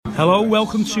Hello,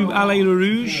 welcome to Allez Le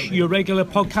Rouge, your regular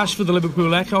podcast for the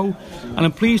Liverpool Echo, and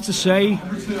I'm pleased to say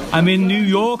I'm in New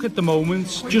York at the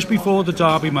moment, just before the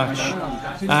Derby match,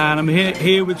 and I'm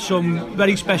here with some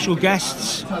very special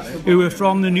guests who are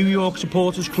from the New York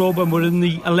Supporters Club, and we're in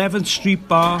the 11th Street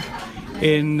Bar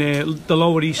in the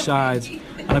Lower East Side,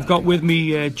 and I've got with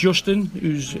me Justin,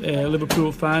 who's a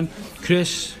Liverpool fan,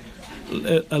 Chris,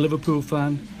 a Liverpool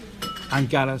fan, and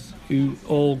Gareth, who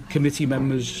all committee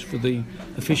members for the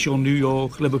official New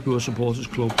York Liverpool Supporters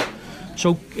Club.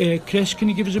 So, Chris, can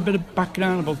you give us a bit of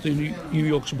background about the New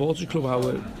York Supporters Club, how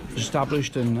it was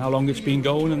established and how long it's been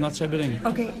going, and that's everything?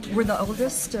 Okay, we're the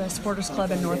oldest supporters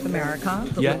club in North America,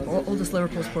 oldest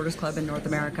Liverpool supporters club in North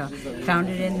America,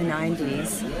 founded in the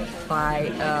 90s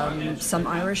by some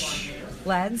Irish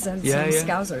lads and some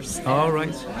Scousers. Oh, right.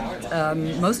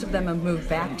 Most of them have moved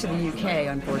back to the UK,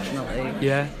 unfortunately.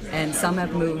 Yeah. And some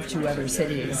have moved to other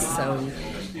cities. So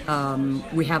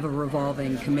we have a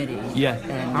revolving committee. Yeah.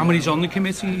 How many's on the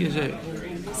committee? Is it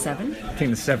 7? I think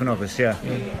there's 7 of us. Yeah.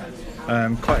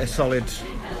 Quite a solid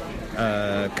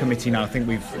committee now. I think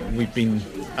we've been,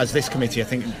 as this committee, I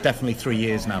think definitely 3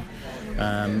 years now.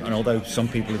 And although some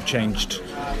people have changed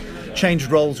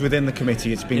roles within the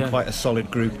committee, it's been quite a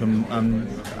solid group, and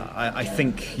I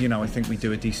think we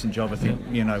do a decent job. I think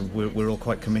we're all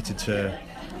quite committed to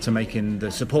making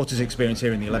the supporters' experience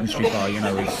here in the 11th Street Bar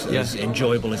as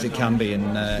enjoyable as it can be,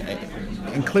 and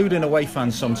including away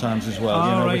fans sometimes as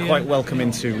well. We're quite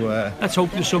welcoming to. Let's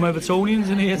hope there's some Evertonians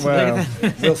in here today.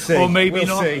 Well, we'll see. Or maybe we'll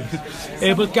not. See.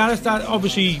 But Gareth,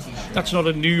 that's not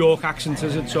a New York accent,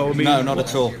 is it? So I mean, no, not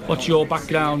at all. What's your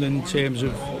background in terms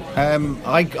of?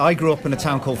 I grew up in a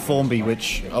town called Formby,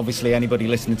 which obviously anybody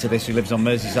listening to this who lives on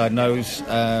Merseyside knows.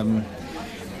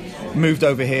 Moved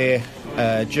over here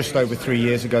just over 3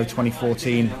 years ago,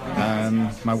 2014.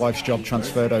 My wife's job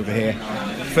transferred over here.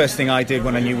 First thing I did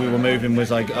when I knew we were moving was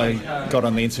I got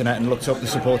on the internet and looked up the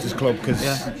supporters club, because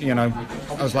I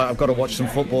was like, I've got to watch some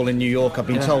football in New York. I've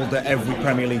been told that every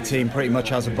Premier League team pretty much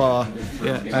has a bar.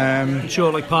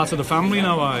 Sure, like part of the family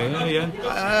now, are you?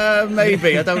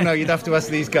 Maybe, I don't know, you'd have to ask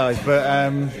these guys, but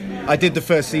I did the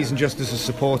first season just as a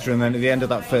supporter, and then at the end of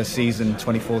that first season,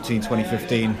 2014,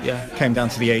 2015, came down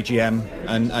to the AGM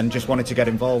and just wanted to get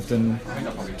involved, and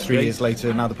 3 years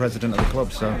later, now the president of the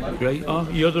club. So great. Oh,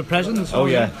 you're the president? Oh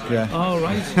yeah. Oh,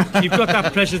 right. You've got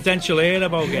that presidential air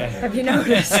about you. Have you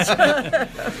noticed? I'm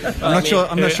not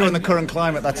sure in the current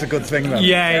climate that's a good thing, though.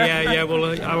 Yeah.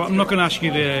 Well, I'm not going to ask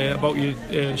you about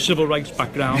your civil rights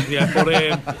background. Yeah,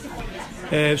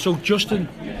 but so Justin,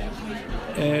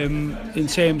 in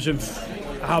terms of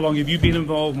how long have you been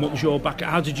involved, and what was your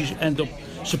background? How did you end up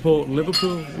supporting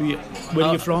Liverpool? Where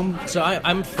are you from? So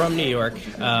I'm from New York.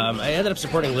 I ended up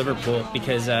supporting Liverpool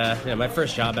because my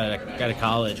first job out of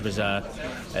college was at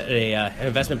an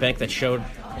investment bank that showed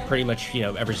pretty much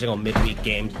every single midweek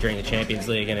game during the Champions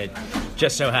League, and it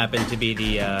just so happened to be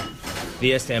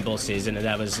the Istanbul season, and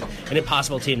that was an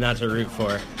impossible team not to root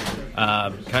for.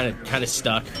 Kind of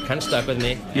stuck with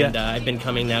me, and I've been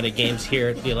coming now to games here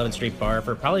at the 11th Street Bar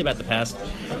for probably about the past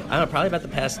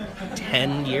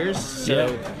 10 years.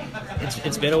 So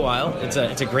it's been a while. It's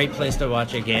a great place to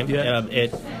watch a game.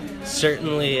 It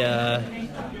certainly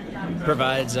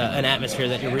provides an atmosphere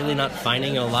that you're really not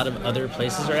finding in a lot of other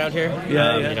places around here.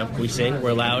 We sing,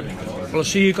 we're loud. Well, I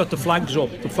see you've got the flags up.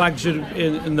 The flags are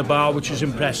in the bar, which is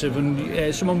impressive. And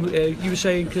you were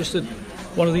saying, Chris, that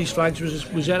one of these flags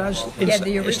was that as in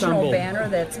the original Istanbul banner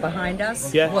that's behind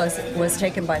us was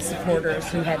taken by supporters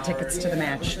who had tickets to the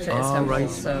match to Istanbul. Right.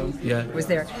 So it was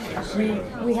there.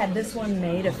 We had this one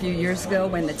made a few years ago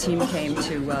when the team came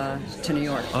to New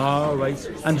York. Oh, right.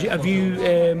 And have you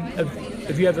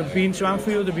ever been to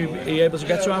Anfield? Are you able to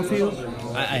get to Anfield?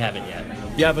 I haven't yet.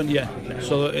 You haven't yet.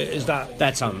 So is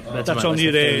that's on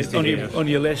your list?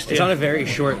 It's on a very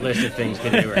short list of things to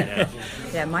do right now.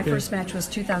 Yeah, my first match was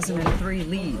 2003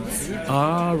 Leeds.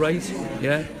 Ah, right.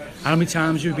 Yeah. How many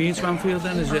times have you been to Anfield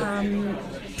then? Is it?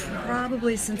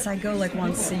 Probably since I go like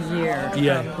once a year.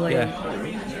 Yeah. Probably.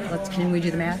 Yeah. Can we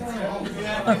do the math?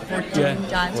 14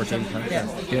 times. 14 times.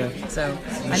 Yeah. So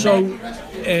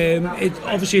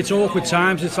obviously it's awkward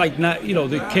times. It's like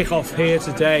the kick-off here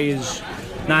today is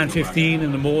 9:15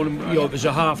 in the morning. There's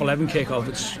a 11:30 kick-off.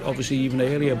 It's obviously even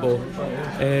earlier, but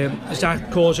does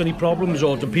that cause any problems,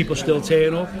 or do people still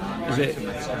turn up? Is it?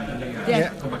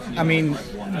 Yeah. I mean,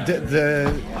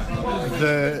 the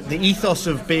ethos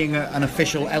of being an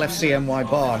official LFCNY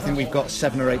bar. I think we've got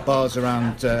 7 or 8 bars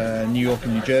around New York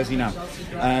and New Jersey now.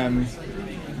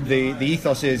 the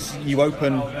ethos is you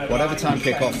open whatever time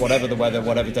kick-off, whatever the weather,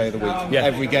 whatever day of the week. Yeah.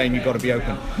 Every game you've got to be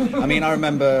open. I mean, I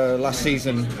remember last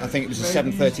season, I think it was a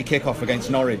 7:30 kick-off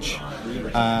against Norwich,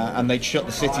 and they'd shut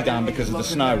the city down because of the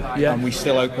snow, and we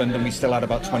still opened, and we still had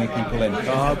about 20 people in.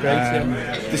 Oh,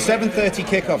 great. The 7:30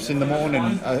 kick-offs in the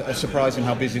morning are surprising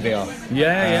how busy they are.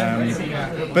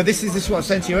 But this is what I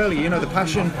said to you earlier. You know, the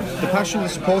passion of the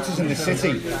supporters in the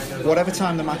city. Whatever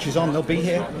time the match is on, they'll be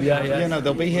here. You know,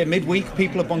 they'll be here midweek.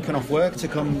 People are bunking off work to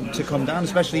come down,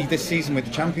 especially this season with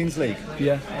the Champions League.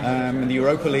 And the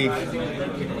Europa League.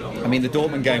 I mean, the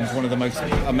Dortmund game was one of the most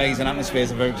amazing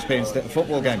atmospheres I've ever experienced at a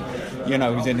football game. You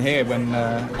know, it was in here when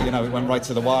it went right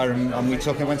to the wire, and we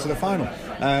went to the final.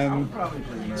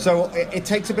 So it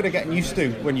takes a bit of getting used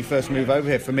to when you first move over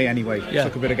here. For me, anyway, it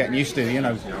took a bit of getting used to. You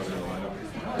know.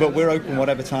 But we're open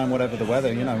whatever time, whatever the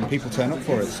weather, you know, and people turn up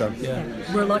for it. So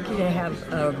we're lucky to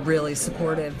have a really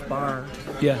supportive bar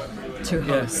to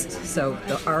host. So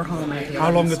our home at the How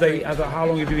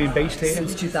long have you been based here?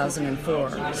 Since 2004.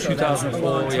 So 2004, that's a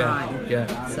long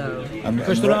time. So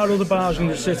because there are other bars in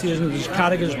the city, isn't there? There's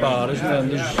Carragher's bar, isn't there?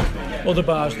 And there's other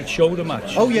bars that show the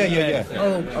match. Oh,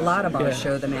 a lot of bars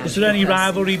show the match. Is there any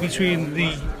rivalry between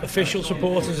the official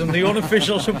supporters and the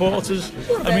unofficial supporters?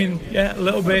 I mean, a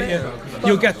little bit.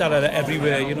 You'll get that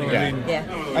everywhere, you know what I mean?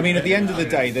 I mean, at the end of the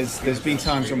day, there's been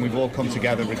times when we've all come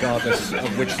together, regardless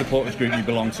of which supporters group you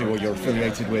belong to or you're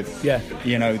affiliated with.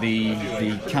 You know, the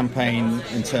campaign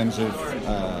in terms of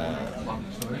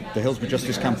the Hillsborough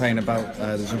Justice campaign about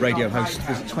there's a radio host,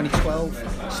 was it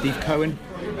 2012? Steve Cohen.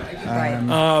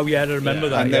 I remember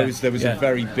that. And there was a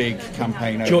very big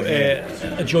campaign over here.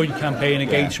 A joint campaign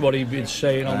against what he'd been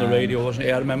saying on the radio, wasn't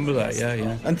it? I remember that.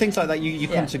 And things like that, you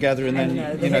come together, and then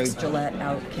the Hicks Gillette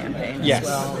Out campaign as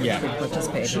well. We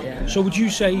participated in. So would you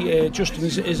say, Justin,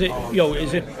 is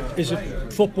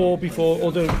it football before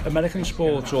other American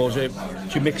sports, or do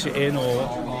you mix it in, or?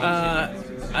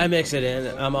 I mix it in.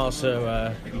 I'm also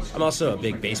a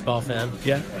big baseball fan.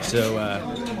 So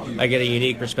I get a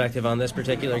unique perspective on this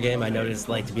particular game. I know what it's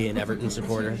like to be an Everton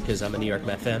supporter because I'm a New York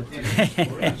Met fan.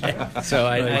 So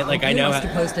I know. You must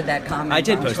have posted that comment. I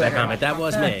did post that comment. That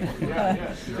was me.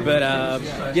 But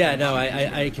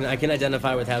I can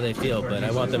identify with how they feel, but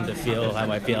I want them to feel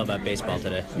how I feel about baseball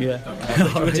today.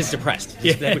 Which is depressed.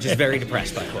 Which is very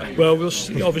depressed, by the way. Well, we'll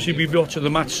obviously be watching the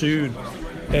match soon.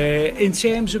 In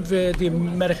terms of the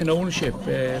American ownership,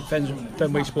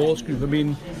 Fenway Sports Group, I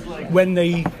mean, when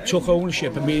they took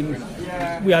ownership, I mean,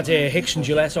 we had Hicks and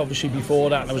Gillette obviously before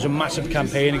that, and there was a massive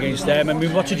campaign against them. I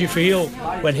mean, what did you feel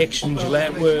when Hicks and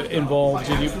Gillette were involved?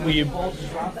 Were you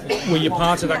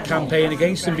part of that campaign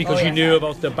against them because you knew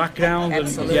about the background?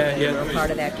 Absolutely, we were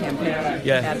part of that campaign.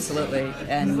 Absolutely.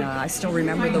 And I still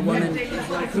remember the woman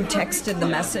who texted the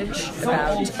message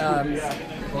about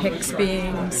Hicks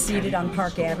being seated on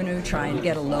Park Avenue trying to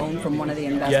get a loan from one of the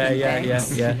investment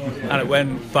banks. And it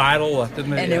went viral,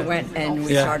 didn't it? And it went, and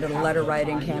we started a letter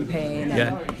writing campaign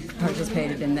and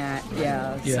participated in that.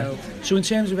 So in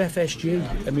terms of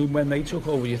FSG, I mean, when they took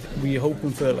over, were you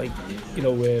hoping for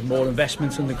more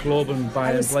investments in the club and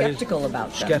buying players? I was skeptical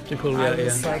about them. I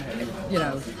was like,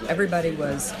 everybody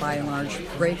was by and large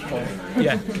grateful.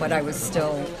 But I was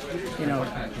still,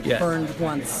 burned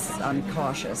once. I'm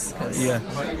cautious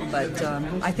but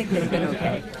I think they've been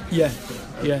okay.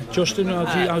 Justin,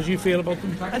 how do you feel about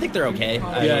them? I think they're okay.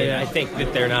 I think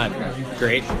that they're not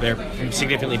great. They're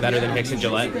significantly better than Hicks and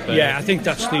Gillette. But I think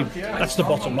that's the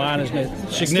bottom line, isn't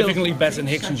it? Significantly better than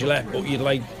Hicks and Gillette, but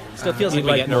still feels like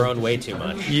we get in our own way too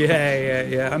much.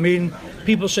 I mean,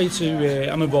 people say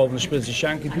I'm involved in the Spirit of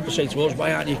Shankly. People say to us,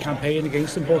 why aren't you campaigning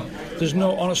against them? But there's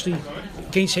no, honestly,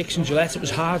 against Hicks and Gillette, it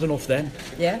was hard enough then.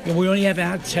 We only ever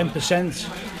had 10%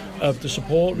 of the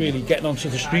support really getting onto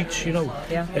the streets,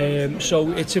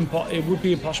 so it would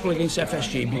be impossible against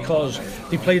FSG because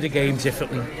they play the game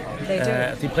differently.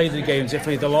 They play the game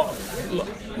differently. They're a lot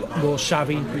more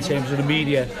savvy in terms of the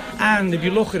media, and if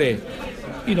you look at it,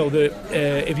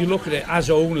 if you look at it as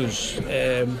owners,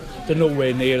 they're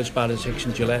nowhere near as bad as Hicks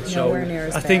and Gillette.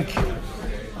 I think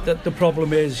that the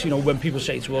problem is, when people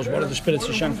say to us, what are the Spirits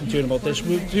of Shankly doing about this?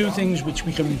 We're doing things which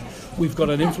we've got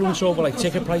an influence over, like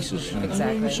ticket prices.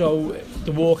 Exactly. So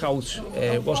the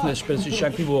walkout wasn't a Spirits of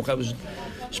Shankly walkout, it was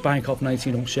Spinecop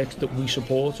 1906 that we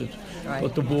supported.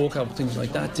 But the walkout, things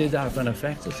like that, did have an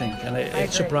effect, I think, and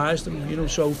it surprised them,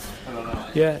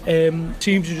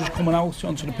 teams are just coming out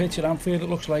onto the pitch at Anfield, it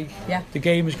looks like. The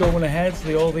game is going ahead,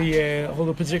 all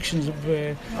the predictions of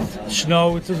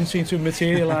snow, it doesn't seem to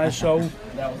materialise, so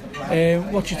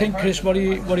what do you think, Chris? What are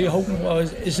you hoping for?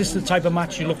 Is this the type of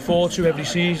match you look forward to every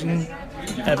season?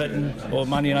 Everton or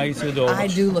Man United? Or I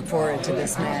do look forward to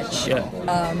this match. Yeah.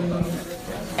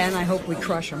 And I hope we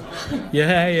crush them.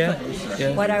 Yeah.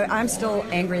 But I'm still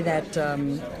angry that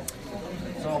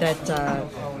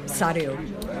Sadio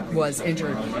was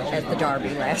injured at the derby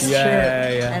last year.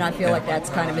 Yeah. And I feel like that's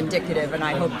kind of indicative, and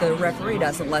I hope the referee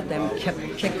doesn't let them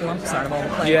kick lumps out of all the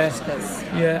players.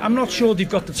 Yeah, I'm not sure they've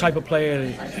got the type of player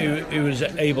who is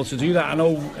able to do that. I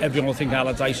know everyone will think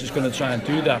Allardyce is going to try and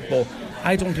do that, but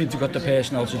I don't think they've got the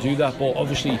personnel to do that. But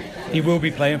obviously, he will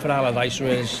be playing for Allardyce,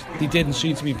 whereas they didn't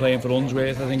seem to be playing for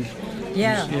Unsworth, I think.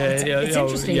 It's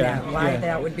interesting why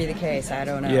that would be the case. I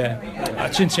don't know. Yeah,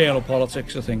 it's internal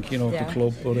politics, I think, the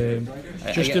club. But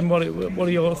Justin, what are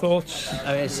your thoughts?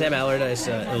 I mean, Sam Allardyce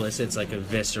elicits like a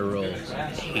visceral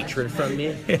hatred from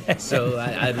me. So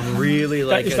I'd really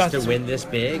like us to win this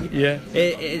big. Yeah.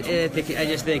 I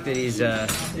just think that he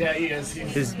is.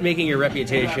 He's making your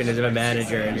reputation as a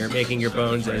manager, and you're making your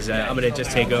bones as I'm going to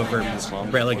just take over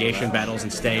relegation battles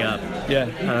and stay up. Yeah. I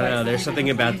don't know. There's something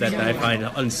about that I find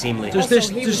unseemly.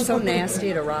 He was so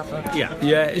nasty to Rafa.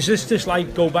 Yeah. Is this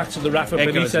like go back to the Rafa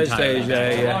Benitez days?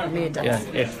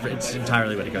 It's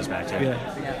entirely what it goes back to.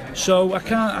 Yeah. So I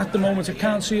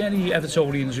can't see any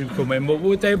Evertonians who come in. But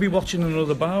would they be watching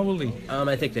another bar? Will they?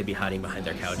 I think they'd be hiding behind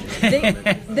their couches. They could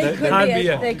be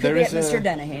at Mr.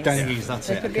 Dennehy's. Dennehy's, that's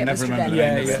it. They could be at Mr.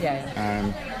 Dennehy's.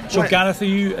 Yeah. So Gareth, are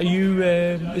you?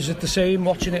 Is it the same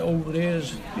watching it over there?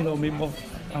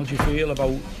 How do you feel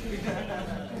about?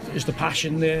 Is the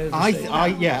passion there? I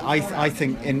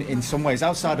think in some ways,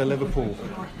 outside of Liverpool,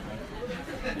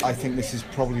 I think this is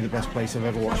probably the best place I've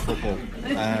ever watched football,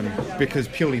 because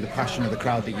purely the passion of the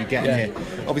crowd that you get in here.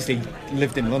 Obviously,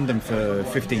 lived in London for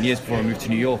 15 years before I moved to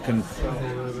New York, and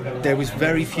there was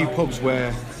very few pubs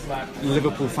where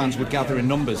Liverpool fans would gather in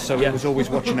numbers, so it was always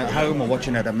watching at home or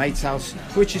watching at a mate's house,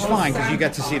 which is fine because you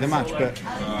get to see the match. But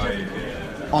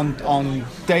on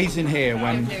days in here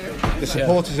when the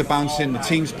supporters are bouncing, the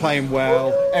team's playing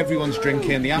well, everyone's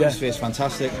drinking, the atmosphere is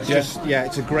fantastic.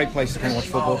 It's a great place to come and watch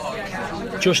football.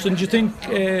 Justin, do you think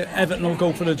Everton will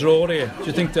go for a draw here? Do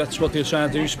you think that's what they're trying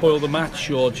to do, spoil the match,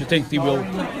 or do you think they will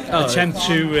attempt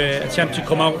to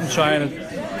come out and try and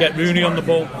get Rooney on the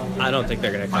ball? I don't think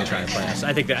they're going to try and play us.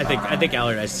 I think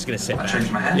Allardyce is going to sit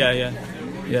back.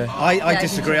 Yeah. I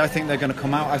disagree. I think they're going to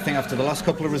come out. I think after the last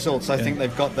couple of results, I think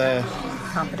they've got their.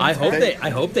 I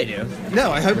hope they do.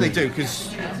 No, I hope they do, because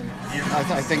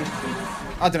I think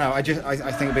I don't know. I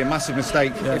think it'd be a massive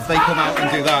mistake if they come out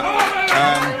and do that.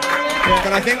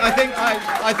 But I think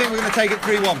we're going to take it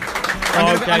 3-1.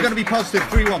 I'm going to be positive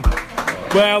 3-1.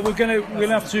 Well, we'll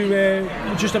have to.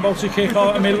 We're just about to kick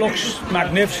off. I mean, it looks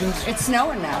magnificent. It's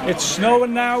snowing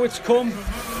now. It's come.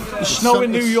 There's snow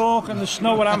in New York and there's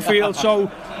snow at Anfield, so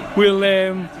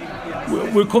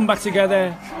we'll come back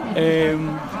together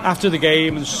after the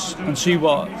game and see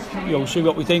what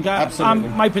we think. Absolutely.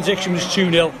 My prediction was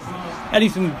 2-0.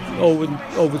 Anything over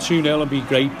 2-0 would be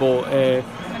great, but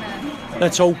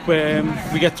let's hope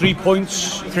we get 3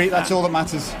 points. That's all that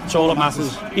matters. That's all that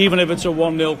matters. Even if it's a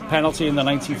 1-0 penalty in the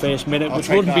 91st minute, which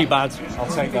wouldn't be bad. I'll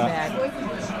take that.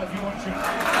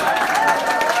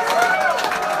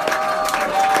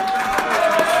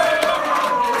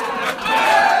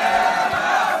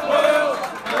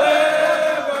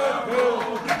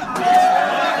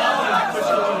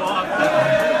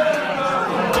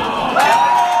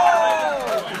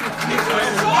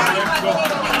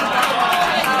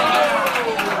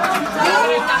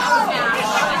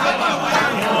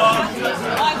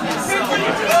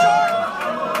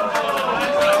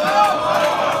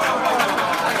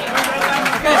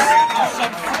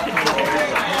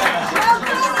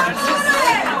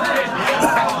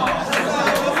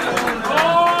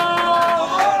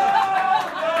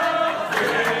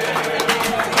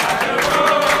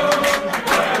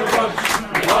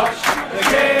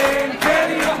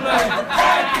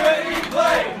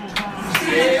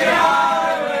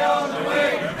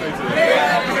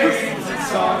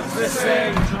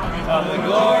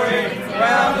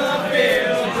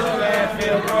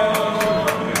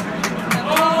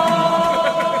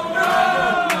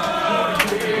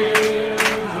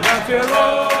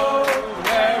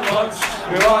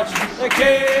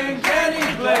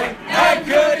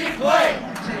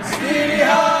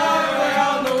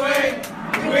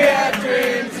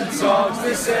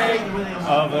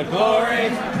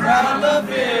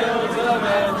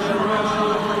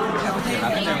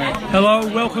 Hello,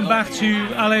 welcome back to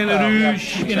Allée Le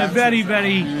Rouge in a very,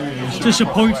 very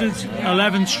disappointed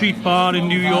 11th Street bar in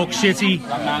New York City.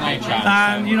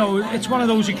 And, it's one of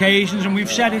those occasions, and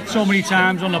we've said it so many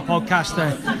times on the podcast,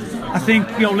 that I think,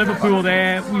 Liverpool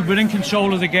there, we were in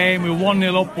control of the game, we were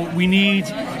 1-0 up, but we need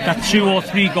that 2 or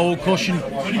 3 goal cushion.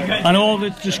 And all the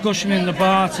discussion in the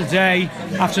bar today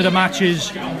after the match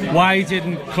is, why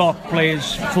didn't Klopp play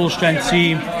his full-strength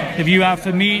team? If you have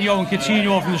Firmino and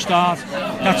Coutinho from the start,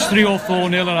 that's 3 or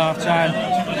 4-0 at half-time.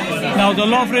 Now, the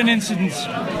Lovren incident,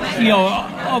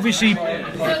 obviously,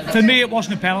 for me it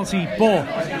wasn't a penalty, but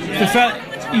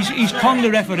he's conned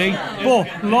the referee, but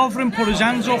Lovren put his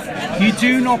hands up. You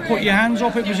do not put your hands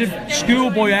up. It was a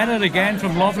schoolboy error again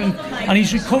from Lovren, and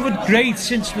he's recovered great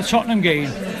since the Tottenham game,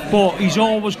 but he's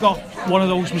always got one of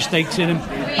those mistakes in him,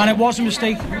 and it was a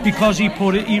mistake because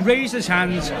he raised his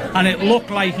hands and it looked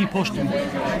like he pushed him.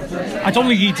 I don't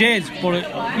think he did, but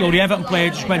the Everton player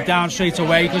just went down straight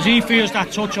away because he feels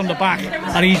that touch on the back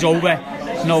and he's over,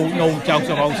 no doubt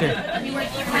about it.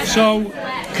 So,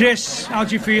 Chris, how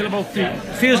do you feel about it?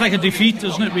 Feels like a defeat,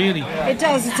 doesn't it, really? It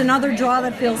does. It's another draw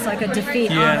that feels like a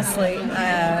defeat, honestly.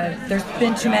 There's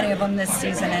been too many of them this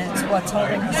season, and it's what's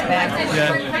holding us back.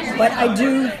 Yeah. But I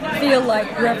do feel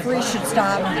like referees should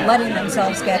stop letting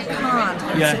themselves get conned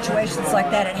in situations like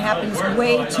that. It happens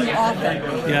way too often.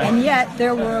 Yeah. And yet,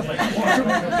 there were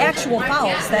actual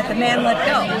fouls that the man let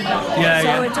go.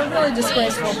 So it's a really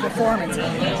disgraceful performance.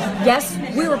 Yes,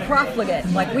 we were profligate.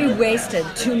 Like, we wasted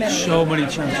too many. So many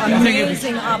chances.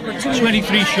 Amazing opportunities.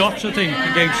 23 shots, I think,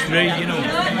 against 3,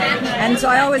 And so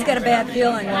I always get a bad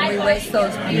feeling when we waste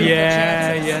those beautiful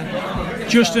chances. Yeah.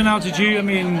 Justin, how did you? I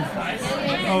mean,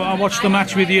 I watched the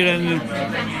match with you, and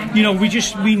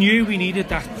we knew we needed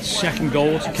that second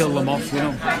goal to kill them off.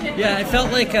 Yeah, I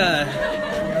felt like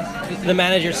the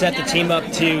manager set the team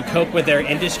up to cope with their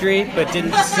industry, but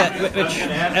didn't set, which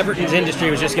Everton's industry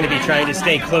was just going to be trying to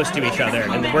stay close to each other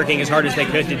and working as hard as they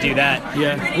could to do that.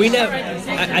 Yeah.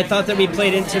 I thought that we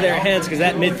played into their hands because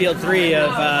that midfield 3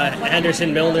 of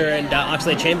Henderson, Milner, and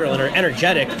Oxlade-Chamberlain are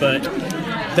energetic, but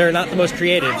they're not the most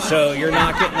creative. So you're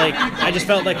not getting I just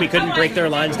felt like we couldn't break their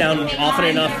lines down often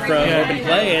enough from open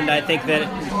play, and I think that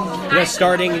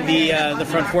starting the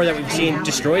front 4 that we've seen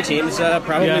destroy teams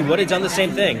probably would have done the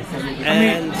same thing.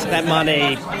 And that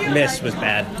Mane miss was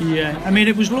bad. Yeah, I mean,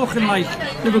 it was looking like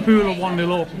Liverpool are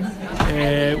 1-0 up.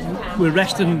 We're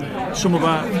resting some of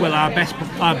our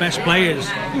best players.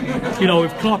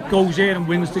 If Klopp goes in and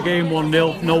wins the game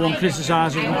 1-0, no one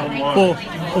criticises him. But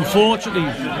unfortunately,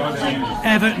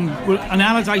 Everton and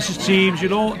Allardyce's teams,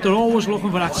 they're always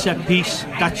looking for that set piece,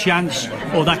 that chance,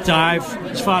 or that dive.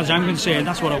 As far as I'm concerned,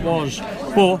 that's what it was.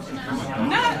 But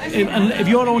if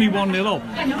you're only 1-0 up,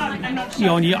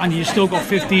 and you still got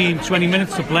 15-20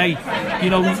 minutes to play,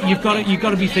 you've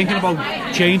got to be thinking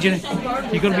about changing it.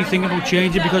 You've got to be thinking about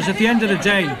changing, because at the end of the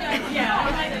day,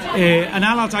 an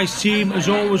Allardyce team is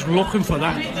always looking for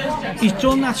that. He's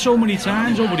done that so many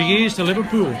times over the years to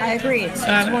Liverpool. I agree. It's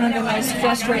one of the most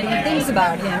frustrating things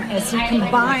about him, as he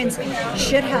combines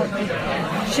shithouse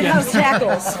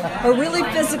tackles, a really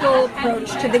physical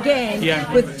approach to the game,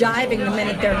 with diving the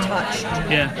minute they're touched.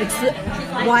 Yeah. It's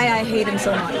why I hate him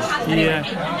so much. Anyway.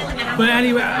 Yeah. But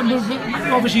anyway, I'm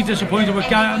obviously disappointed with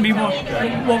Gareth. I mean,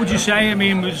 what would you say? I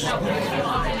mean,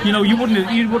 you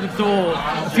would have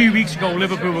thought a few weeks ago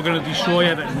Liverpool were going to destroy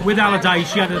Everton. With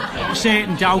Allardyce, you had a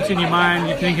certain doubt in your mind.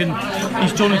 You're thinking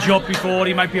he's done a job before,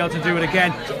 he might be able to do it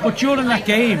again. But during that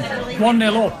game,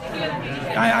 1-0 up,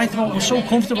 I thought we're so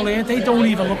comfortable here. They don't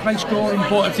even look like scoring,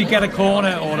 but if they get a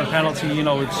corner or a penalty, you've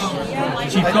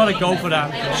got to go for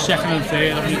that second and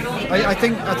third. I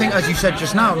think as you said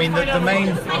just now, I mean, the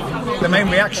main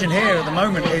reaction here at the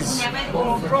moment is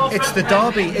it's the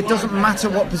derby. It doesn't matter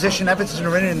what position Everton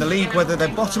are in the league, whether they're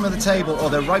bottom of the table or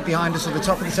they're right behind us at the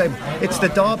top of the table. It's the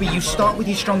derby. You start with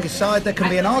your strongest side. There can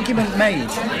be an argument made.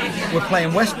 We're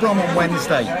playing West Brom on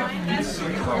Wednesday,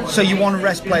 so you want to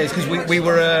rest players because we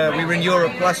were in Europe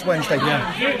last Wednesday.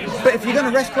 Yeah. But if you're going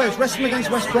to rest players, rest them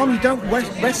against West Brom. You don't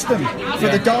rest them for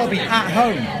the derby at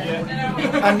home.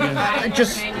 And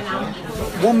just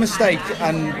one mistake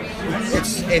and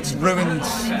it's ruined,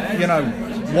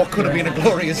 what could have been a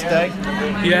glorious day.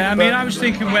 Yeah, I mean, I was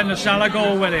thinking when the Salah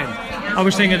goal went in, I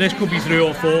was thinking this could be 3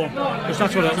 or 4, because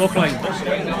that's what it looked like.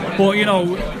 But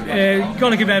you've got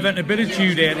to give Everton a bit of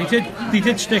due there. They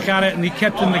did stick at it and they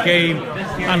kept in the game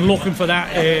and looking for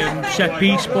that set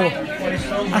piece. But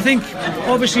I think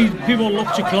obviously people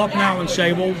look to Klopp now and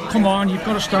say, well, come on, you've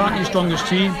got to start your strongest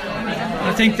team. And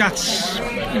I think that's,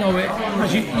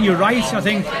 you're right. I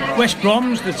think West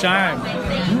Brom's the time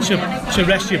to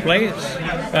rest your players.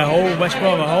 at home, West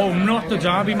Brom at home, not the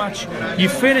derby match. You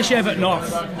finish Everton off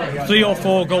 3 or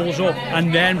 4 goals up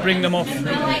and then bring them off.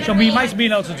 So we might have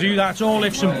been able to do that. It's all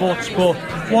ifs and buts, but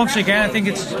once again,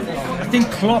 I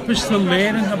think Klopp is still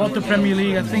learning about the Premier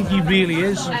League. I think he really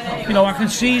is. You know, I can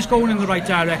see he's going in the right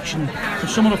direction.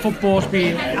 Some of the football's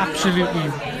been absolutely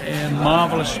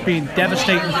marvellous, been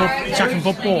devastating attacking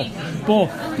football. But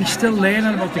he's still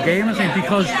learning about the game, I think,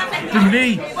 because for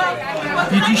me,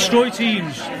 you destroy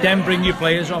teams, then bring your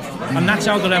players off, and that's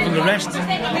how they're having the rest.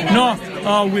 Not,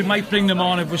 oh, we might bring them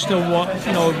on if we're still,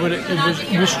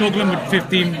 we're struggling with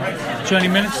 15, 20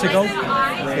 minutes to go.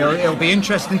 It'll be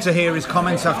interesting to hear his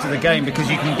comments after the game, because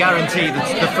you can guarantee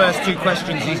that the first 2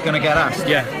 questions he's going to get asked.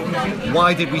 Yeah.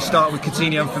 Why did we start with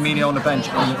Coutinho and Firmino on the bench,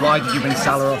 and why did you bring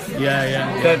Salah off?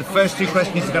 Yeah. They're the first 2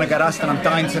 questions he's going to get asked, and I'm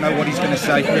dying to know what he's going to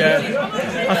say. Yeah.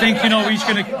 I think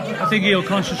I think he'll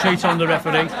concentrate on the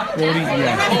referee.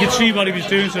 You could see what he was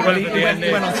doing. So he went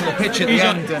onto the pitch at the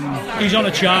end, and he's on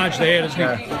a charge there, isn't he?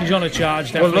 Yeah. He's on a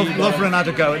charge. Definitely. Well, Lovren had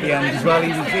a go at the end as well. He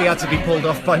had to be pulled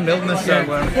off by Milner. So,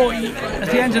 but at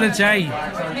the end of the day,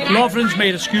 Lovren's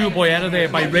made a schoolboy error there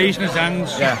by raising his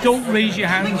hands. Yeah. Don't raise your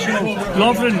hands. You know,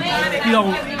 Lovren. You know,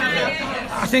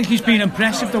 I think he's been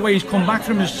impressive the way he's come back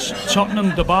from his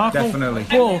Tottenham debacle. Definitely.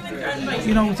 But,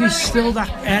 you know, there's still that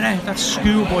error, that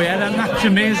schoolboy error, and that to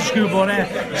me is a schoolboy error.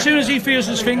 As soon as he feels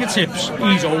his fingertips,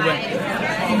 he's over.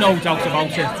 No doubt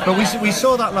about it. But we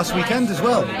saw that last weekend as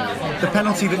well. The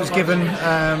penalty that was given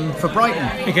for Brighton.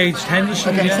 Against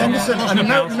Henderson. And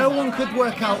no one could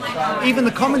work out, even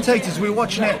the commentators, we were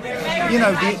watching it, you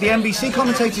know, the NBC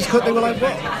commentators, they were like,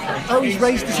 what? Oh, he's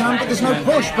raised his hand, but there's no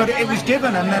push, but it was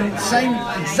given, and then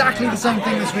exactly the same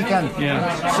thing this weekend.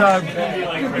 Yeah. So,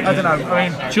 I don't know. I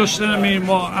mean, Justin,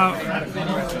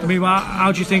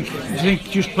 how do you think? Do you think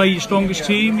just play your strongest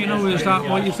team? You know, is that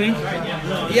what you think?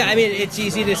 Yeah, I mean, it's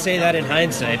easy to say that in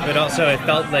hindsight, but also it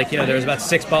felt like, you know, there was about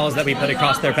 6 balls that we put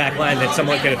across their back line that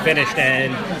someone could have finished,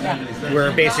 and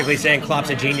we're basically saying Klopp's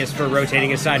a genius for rotating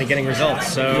his side and getting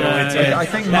results. So I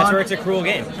think that's where it's a cruel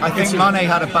game. I think Mane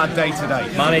had a bad day today.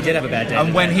 Mane did have a bad day.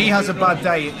 And when he has a bad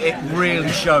day, it really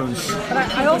shows. But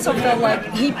I also feel like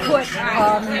he put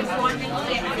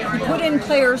in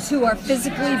players who are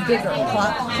physically bigger,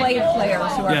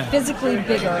 players who are physically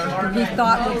bigger, who he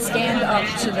thought would stand up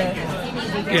to the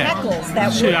tackles.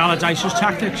 That would Allardyce's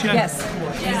tactics, Yes,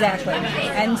 exactly.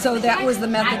 And so that was the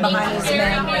method behind his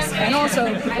madness. And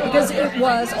also, because it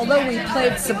was, although we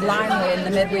played sublimely in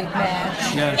the midweek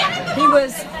match, he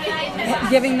was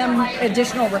giving them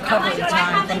additional recovery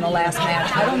time from the last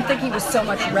match. I don't think he was so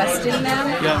much resting them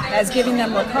as giving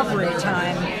them recovery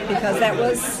time, because that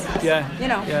was,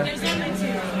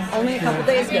 only a couple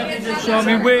days ago. So I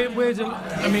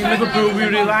mean, Liverpool, we're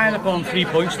relying upon 3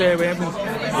 points there.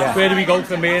 Where do we go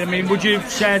from here? I mean, would you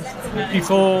have said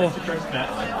before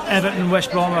Everton,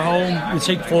 West Brom at home, you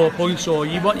take 4 points, or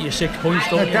you want your 6 points?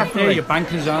 Don't you? Definitely. Your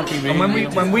bankers aren't really. And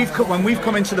when we've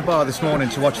come into the bar this morning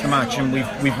to watch the match, and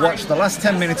we've watched the last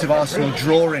 10 minutes of Arsenal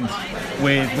drawing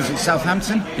with, was it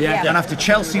Southampton? Yeah. And after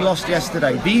Chelsea lost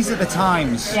yesterday, these are the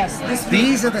times. Yes.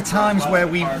 These are the times where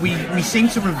we seem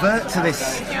to revert to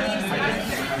this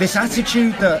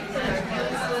attitude that,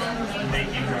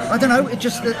 I don't know,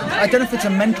 I don't know if it's a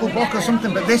mental block or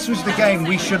something, but this was the game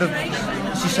we should have,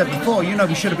 as you said before, you know,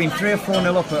 we should have been 3 or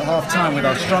 4-0 up at half time with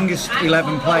our strongest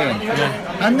 11 playing,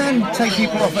 and then take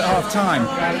people off at half time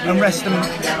and rest them,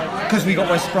 because we got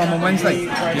West Brom on Wednesday.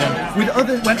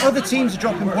 When other teams are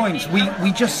dropping points,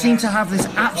 we just seem to have this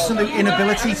absolute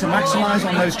inability to maximise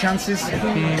on those chances.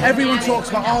 Everyone talks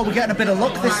about, we're getting a bit of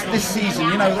luck this season,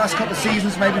 you know, the last couple of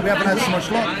seasons maybe we haven't had so much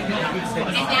luck.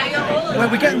 When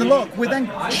we're getting the luck, we're then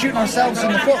shooting ourselves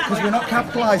in the foot because we're not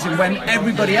capitalising when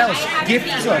everybody else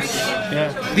gifts us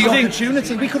the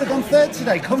opportunity. We could have gone third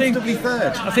today, comfortably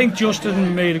third. I think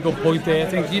Justin made a good point there. I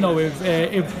think, you know, if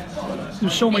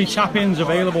there's so many tap-ins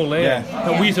available there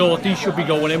that we thought these should be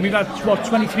going in. We've had,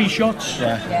 23 shots?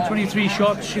 23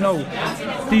 shots, you know.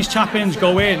 These tap-ins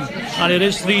go in, and it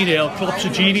is 3-0. Klopp's a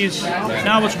genius.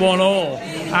 Now it's 1-1,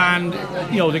 and,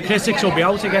 you know, the critics will be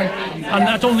out again. And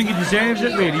I don't think he deserves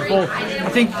it, really. But I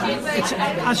think, it's,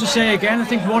 as I say again, I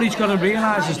think what he's got to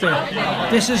realise is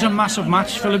that this is a massive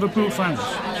match for Liverpool fans.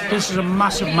 This is a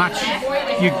massive match.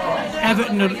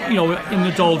 Everton are, you know, in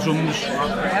the doldrums.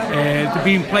 They've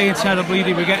been playing terribly.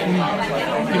 They were getting,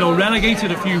 you know,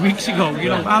 relegated a few weeks ago. You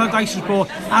know, Allardyce is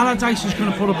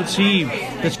going to put up a team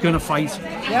that's going to fight.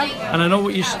 And I know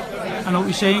what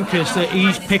you're saying, Chris, that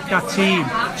he's picked that team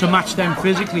to match them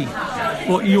physically.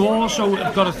 But you also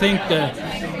have got to think that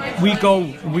we've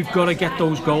got to get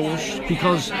those goals,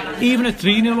 because even at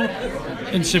 3-0 up,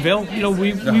 in Seville. You know,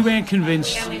 we weren't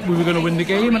convinced we were going to win the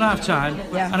game at half time,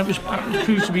 and it was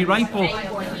proved to be right. But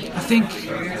I think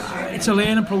it's a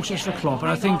learning process for Klopp,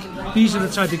 and I think these are the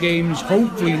type of games,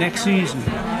 hopefully next season,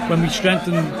 when we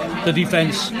strengthen the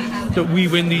defence, that we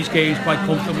win these games quite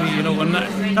comfortably, you know, and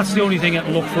that's the only thing I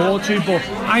can look forward to. But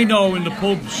I know in the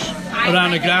pubs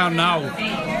around the ground now,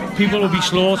 people will be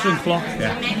slaughtering Klopp.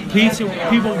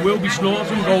 People will be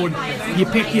slaughtering, going, you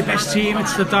pick your best team,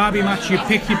 it's the derby match, you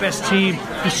pick your best team,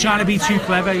 he's trying to be too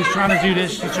clever, he's trying to do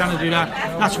this, he's trying to do that.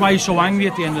 That's why he's so angry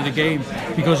at the end of the game,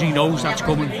 because he knows that's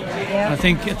coming. And I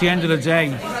think at the end of the day,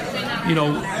 you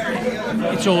know,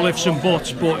 it's all ifs and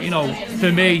buts, but, you know,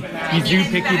 for me, you do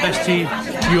pick your best team.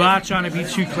 You are trying to be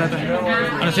too clever.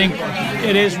 And I think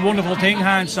it is a wonderful thing,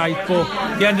 hindsight, but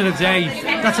at the end of the day,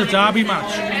 that's a derby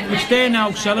match, which they're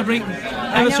now celebrating.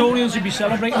 Evertonians would be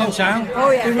celebrating in town.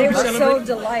 Oh yeah, they were so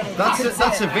delighted.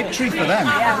 That's a victory for them.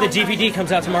 Yeah. The DVD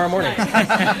comes out tomorrow morning.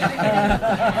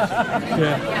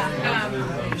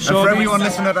 So for everyone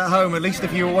listening at home, at least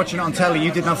if you were watching it on telly,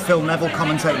 you didn't have Phil Neville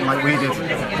commentating like we did.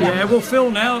 Yeah, well,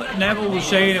 Phil Neville was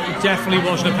saying it definitely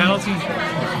wasn't a penalty,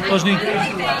 wasn't he?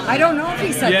 I don't know if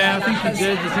he said that. Yeah, I think he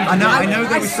did. I know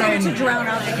they were saying to drown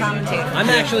out the commentator. I'm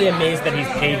actually amazed that he's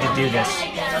paid to do this.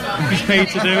 He's paid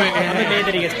to do it. I'm amazed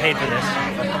that he gets paid for this.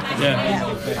 Yeah.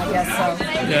 I guess so.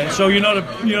 Yeah. So you're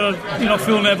not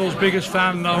Phil Neville's biggest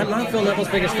fan, no? I'm not Phil Neville's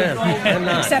biggest fan. I'm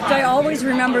not. Except I always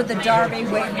remember the derby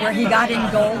where he got in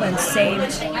goal and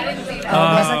saved.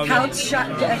 Was it Couch shot?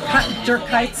 Dirk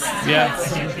Kuyt's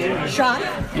shot.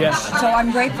 Yes. So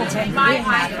I'm grateful to him for doing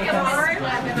that,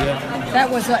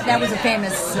 because that was a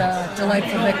famous,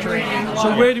 delightful victory.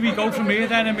 So where do we go from here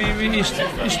then? I mean, you're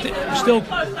still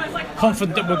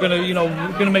confident that we're going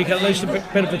to make at least a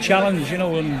bit of a challenge, you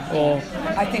know, or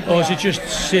is it just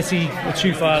City are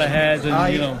too far ahead? And,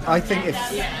 I think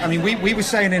we were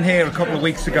saying in here a couple of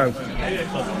weeks ago,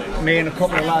 me and a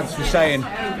couple of lads were saying,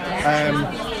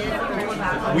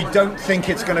 we don't think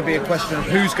it's going to be a question of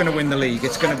who's going to win the league.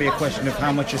 It's going to be a question of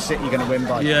how much is City going to win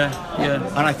by. Yeah.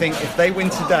 And I think if they win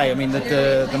today, I mean,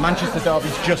 the Manchester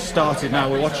derby's just started now.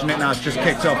 We're watching it now. It's just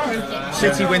kicked off.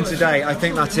 City win today. I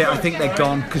think that's it. I think they're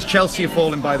gone, because Chelsea have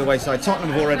fallen by the wayside.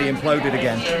 Tottenham have already imploded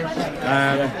again.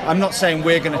 I'm not saying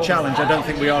we're going to challenge. I don't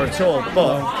think we are at all.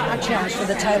 But I challenge for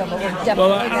the title, but we're definitely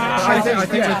going to challenge. I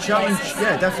think we're challenged.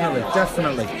 Yeah,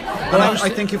 definitely. But I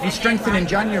think if we strengthen in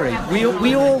January,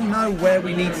 we all know where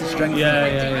we need to strengthen.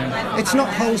 Yeah. It's not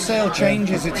wholesale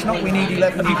changes. It's not we need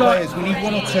 11 new players. We need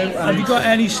one or two. Have you got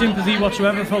any sympathy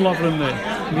whatsoever for Lovren there?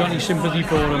 Have you got any sympathy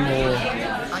for him?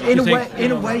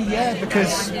 In a way, yeah,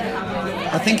 because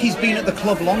I think he's been at the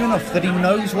club long enough that he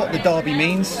knows what the derby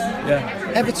means.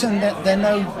 Yeah. Everton, they're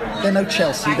no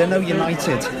Chelsea, they're no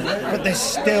United, but they're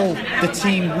still the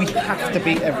team we have to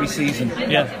beat every season.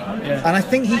 Yeah. And I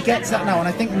think he gets that now, and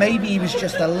I think maybe he was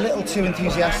just a little too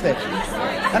enthusiastic.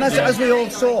 And as we all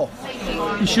saw,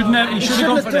 he should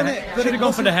have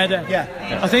gone for the header.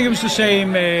 Yeah. I think it was the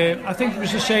same.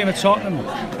 At Tottenham.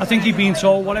 I think he'd been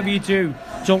told, whatever you do,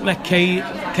 don't let Kane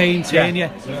turn you.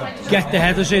 Get the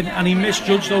headers in, and he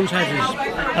misjudged those headers.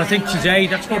 And I think today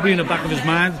that's probably in the back of his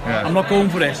mind. Yeah. I'm not going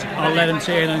for this. I'll let him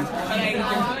turn,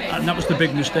 and that was the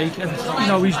big mistake. And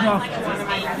he's not.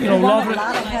 Lovren. A lot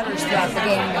of headers throughout the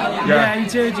game. Yeah, he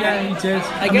did.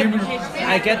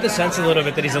 I get the sense a little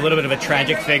bit that he's a little bit of a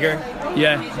tragic figure.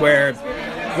 Yeah, where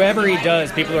whatever he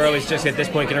does, people are always just at this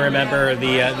point going to remember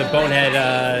the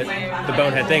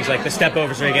bonehead things, like the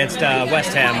stepovers against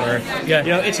West Ham, or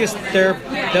it's just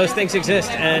those things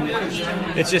exist, and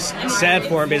it's just sad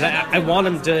for him, because I want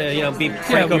him to be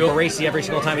Franco Baresi every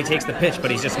single time he takes the pitch,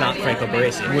 but he's just not Franco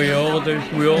Baresi. We all do,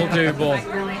 but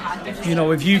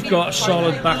if you've got a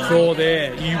solid back four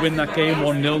there, you win that game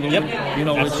 1-0. Yep.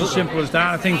 It's as simple as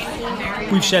that. I think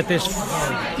we've said this,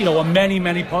 on many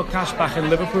podcasts back in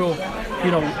Liverpool.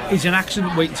 Is an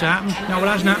accident waiting to happen. Now, it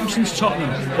hasn't happened since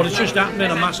Tottenham, but it's just happened in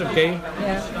a massive game.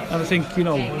 Yeah. And I think,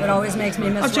 It always makes me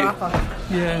miss Rafa.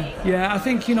 Yeah. I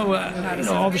think,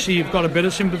 obviously you've got a bit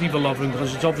of sympathy for Lovren,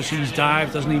 because it's obviously he's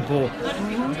dived, hasn't he? But,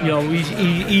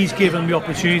 he's given the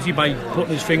opportunity by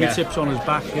putting his fingertips on his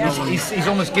back. He's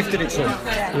almost gifted it to him.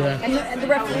 Yeah. And the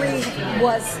referee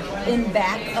was in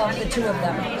back of the two of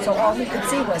them, so all he could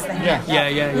see was the hand. Yeah.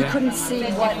 He couldn't see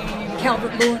what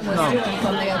Calvert-Lewin was doing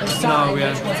from the other side, which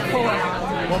was pulling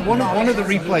out. Well, one of the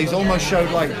replays almost showed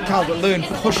like Calvert-Lewin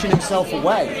pushing himself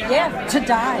away. Yeah, to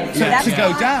dive. To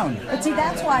go down. But see,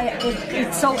 that's why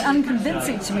it's so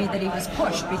unconvincing to me that he was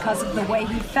pushed, because of the way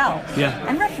he fell. Yeah.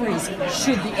 And referees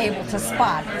should be able to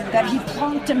spot that he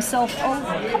plunked himself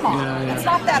over. Come on, it's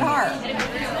not that hard.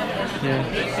 Yeah.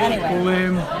 Anyway.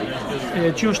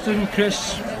 Well, Justin,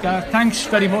 Chris, thanks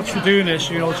very much for doing this.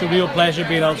 You know, it's a real pleasure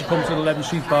being able to come to the 11th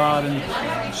Street Bar and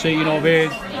see, you know,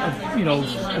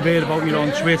 I've heard about you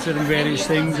on Twitter and various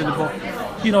things, but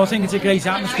you know, I think it's a great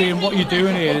atmosphere, and what you're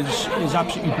doing here is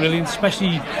absolutely brilliant.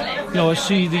 Especially, you know, I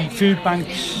see the food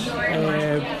bank's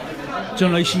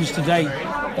donations today.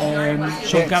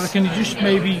 So Gareth, can you just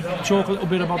maybe talk a little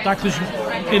bit about that? Because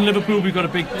in Liverpool we've got a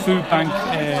big food bank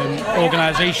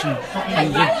organisation,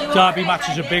 and the Derby match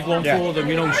is a big one for them,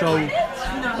 you know, so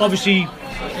obviously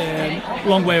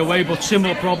long way away, but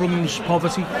similar problems,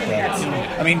 poverty.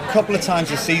 I mean, a couple of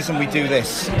times a season we do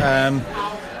this.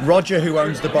 Roger, who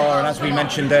owns the bar, and as we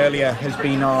mentioned earlier, has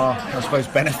been our, I suppose,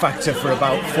 benefactor for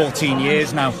about 14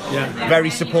 years now.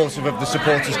 Very supportive of the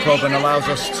Supporters Club and allows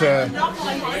us to,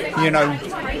 you know,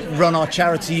 run our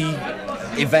charity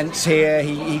events here.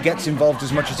 He gets involved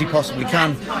as much as he possibly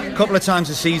can. A couple of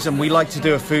times a season we like to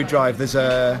do a food drive. There's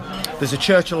a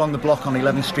church along the block on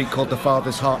 11th Street called the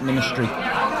Father's Heart Ministry.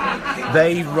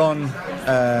 They run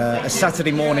a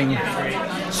Saturday morning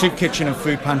soup kitchen and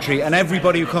food pantry, and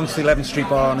everybody who comes to the 11th Street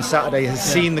Bar on a Saturday has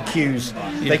seen the queues.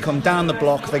 They come down the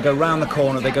block, they go round the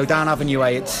corner, they go down Avenue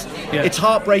A. It's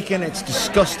heartbreaking, it's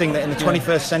disgusting that in the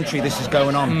 21st century this is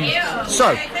going on. So,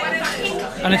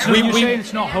 and it's you're saying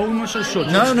it's not homeless as such.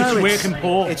 No, it's working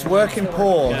poor. It's working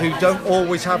poor who don't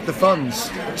always have the funds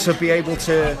to be able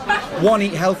to, one,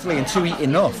 eat healthily, and two, eat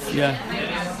enough.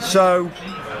 So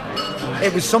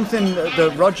it was something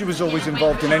that Roger was always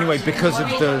involved in anyway, because of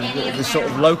the sort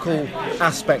of local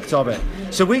aspect of it.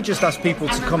 So we just asked people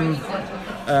to come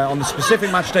on the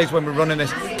specific match days when we're running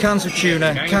this, cans of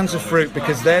tuna, cans of fruit,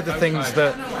 because they're the things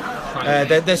that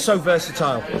they're so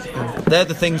versatile. They're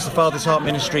the things the Father's Heart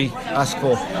Ministry ask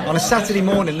for. On a Saturday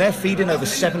morning, they're feeding over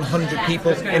 700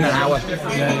 people in an hour.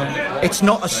 It's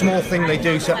not a small thing they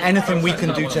do, so anything we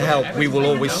can do to help, we will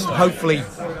always, hopefully,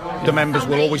 the members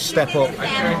will always step up.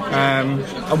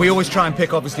 And we always try and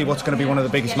pick, obviously, what's going to be one of the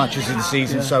biggest matches of the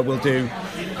season, so we'll do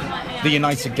the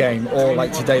United game, or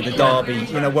like today, the Derby,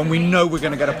 you know, when we know we're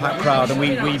going to get a packed crowd, and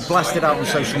we blast it out on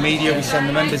social media, we send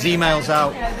the members emails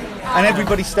out, and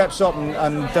everybody steps up,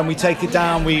 and then we take it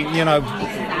down. We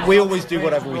always do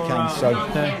whatever we can. So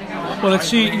well, it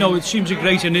seems a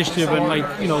great initiative, and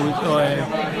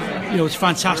it's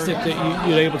fantastic that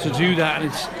you're able to do that,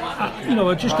 and it's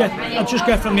I just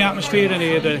get from the atmosphere in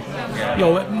here that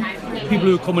people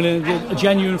who are coming in are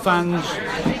genuine fans.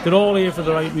 They're all here for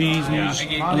the right reasons,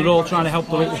 and they're all trying to help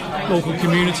the local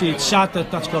community. It's sad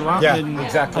that that's got to happen,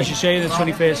 as you say, in the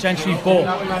 21st century, but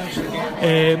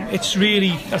it's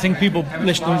really, I think people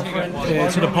listening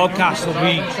to the podcast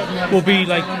will be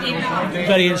like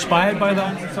very inspired by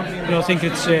that. I think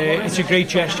it's a great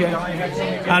gesture,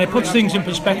 and it puts things in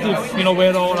perspective.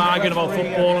 We're all arguing about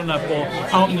football and that,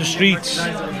 but out in the streets,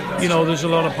 there's a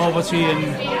lot of poverty,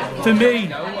 and for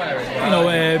me,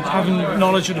 having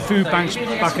knowledge of the food banks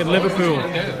back in Liverpool,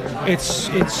 it's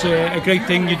a great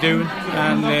thing you're doing,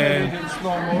 and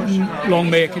long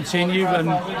may it continue. And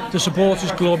the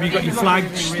Supporters Club, you got your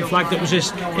flags, the flag that was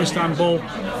Istanbul,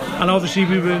 and obviously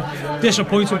we were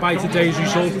disappointed by today's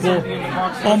result, but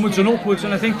onwards and upwards,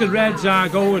 and I think the Reds we are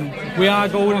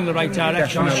going in the right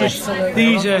direction. It's just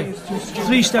these are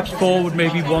 3 steps forward,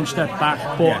 maybe 1 step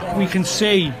back, but we can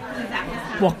see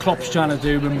what Klopp's trying to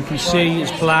do, and we can see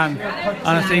his plan,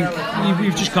 and I think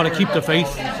we've just got to keep the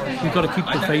faith. We've got to keep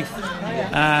the faith,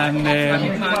 and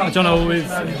I don't know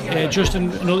if just a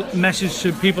message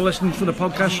to people listening to the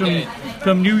podcast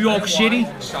from New York City.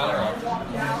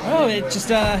 Oh, it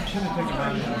just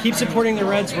keep supporting the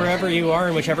Reds wherever you are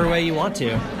in whichever way you want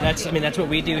to. That's what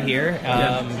we do here.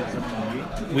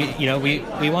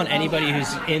 We want anybody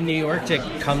who's in New York to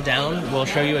come down. We'll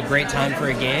show you a great time for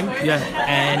a game.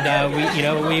 And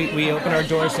we open our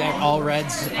doors to all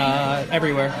Reds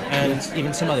everywhere, and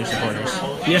even some other supporters.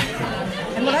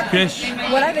 And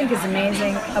what I think is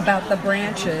amazing about the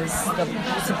branches,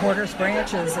 the supporters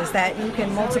branches, is that you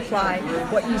can multiply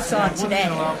what you saw today,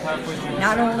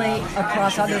 not only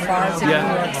across other bars in New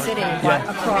York City, but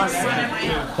across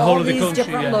all these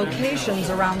different locations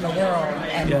around the world.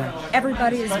 And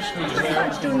everybody is pretty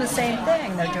much doing the same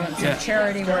thing. They're doing some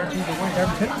charity work.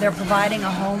 They're providing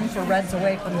a home for Reds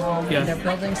away from home. And they're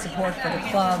building support for the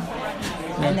club,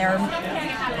 and they're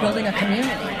building a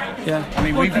community. I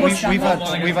mean,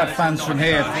 we've had fans from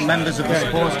here, members of the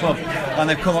Supporters Club, and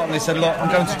they've come up and they said, look,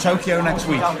 I'm going to Tokyo next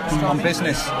week on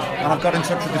business, and I've got in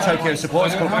touch with the Tokyo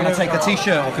Supporters Club. Can I take a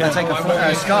t-shirt, or can I take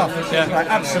a scarf? Like,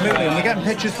 absolutely. And we're getting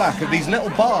pictures back of these little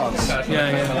bars on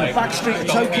the back street of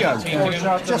Tokyo,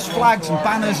 just flags and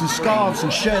banners and scarves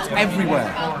and shirts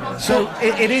everywhere. So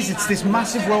it is. It's this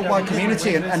massive worldwide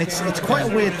community, and it's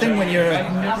quite a weird thing when you're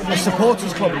a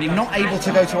supporters club and you're not able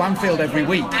to go to Anfield every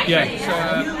week. Yeah.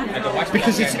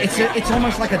 Because it's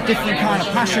almost like a different kind of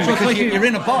passion, so because like you're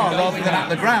in a bar rather than at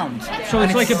the ground. So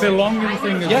it's like a belonging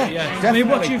thing. Yeah. I mean,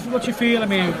 what you feel? I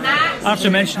mean, I have to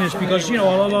mention this because a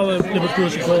lot of Liverpool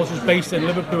supporters based in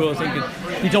Liverpool are thinking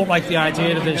they don't like the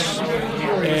idea of this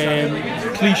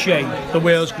cliche, the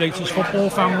world's greatest football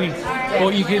family.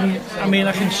 But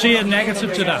I can see a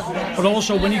negative to that. But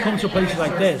also, when you come to places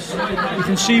like this, you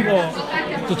can see what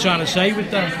they're trying to say with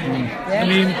that. I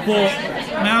mean, but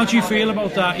how do you feel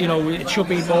about that? It should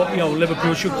be more,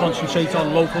 Liverpool should concentrate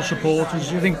on local supporters.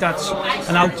 Do you think that's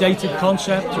an outdated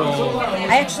concept? Or?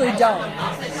 I actually don't,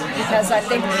 because I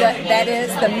think that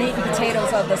is the meat and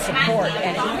potatoes of the support.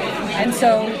 And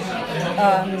so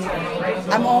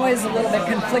I'm always a little bit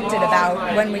conflicted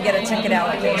about when we get a ticket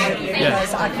allocation,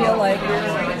 because I feel like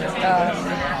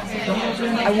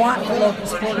I want the local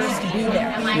supporters to be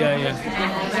there.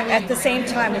 At the same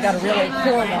time, we got a really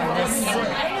poor one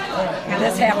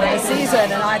this half of the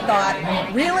season, and I thought,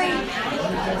 really?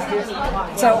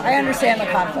 So I understand the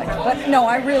conflict, but no,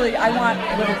 I want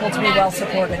Liverpool to be well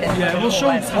supported. I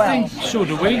think so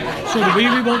do we.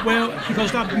 We want well,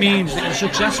 because that means that you're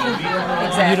successful.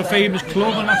 Exactly. You're a famous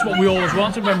club, and that's what we always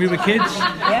wanted when we were kids.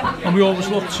 And we always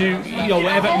looked to,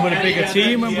 Everton were a bigger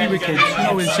team when we were kids. In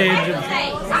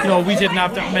terms of, we didn't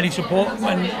have that many support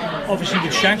when, obviously,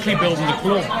 with Shankly building the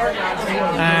club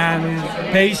and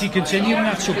Paisley continuing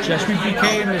that success, we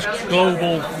became this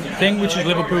global thing, which is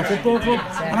Liverpool Football Club,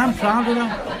 and I'm proud of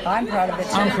that. I'm proud of it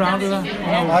too. I'm proud of that.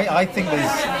 I think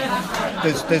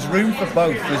there's room for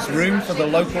both. There's room for the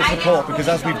local support, because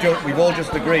as we've all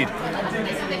just agreed,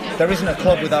 there isn't a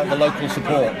club without the local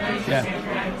support.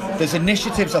 There's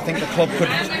initiatives I think the club could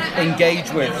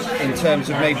engage with in terms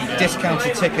of maybe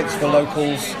discounted tickets for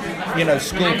locals,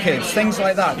 school kids, things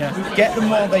like that. Get them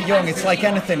while they're young. It's like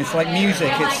anything. It's like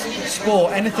music. It's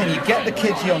sport. Anything. You get the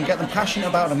kids young, get them passionate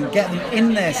about them, get them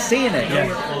in there, seeing it.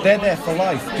 They're there for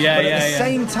life. But at the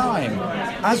same time,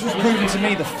 as was proven to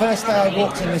me the first day I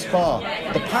walked in this bar,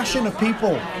 the passion of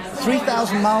people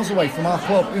 3,000 miles away from our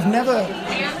club who've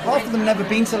half of them never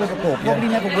been to Liverpool, probably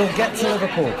never will get to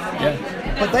Liverpool.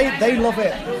 But they love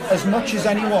it as much as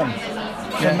anyone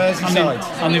from Merseyside.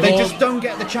 And they just don't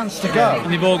get the chance to go.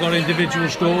 And they've all got individual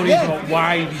stories about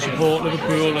why they support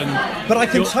Liverpool. But I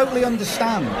can totally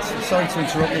understand, sorry to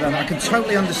interrupt you then, I can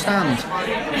totally understand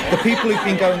the people who've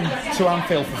been going to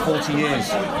Anfield for 40 years,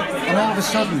 and all of a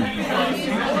sudden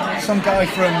some guy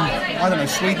from, I don't know,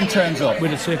 Sweden turns up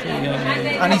with a ticket,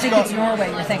 and it's Norway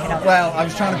you're thinking of. Well, I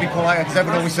was trying to be polite because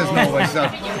everyone always says Norway, so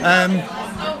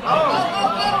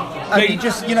and you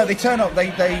just, they turn up,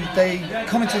 they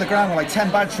come into the ground with like 10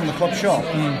 bags from the club shop.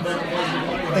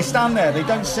 They stand there, they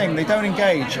don't sing, they don't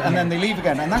engage, and then they leave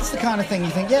again. And that's the kind of thing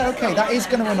you think, okay, that is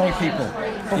going to annoy people.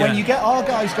 But when you get our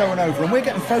guys going over, and we're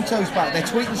getting photos back, they're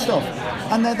tweeting stuff,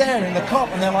 and they're there in the Kop,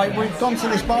 and they're like, we've gone to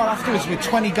this bar afterwards with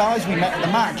 20 guys we met at the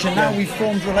match, and now we've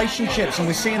formed relationships, and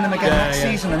we're seeing them again next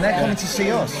season, and they're coming to see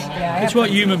us. It's what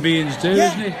human beings do,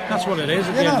 isn't it? That's what it is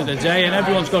at the end of the day, and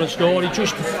everyone's got a story.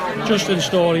 Justin's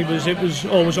story was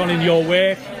always on in your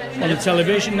work on the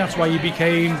television. That's why you're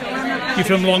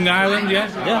from Long Island,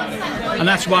 and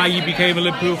that's why you became a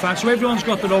Liverpool fan. So everyone's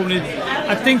got their own.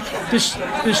 I think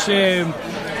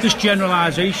this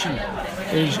generalisation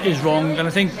is wrong, and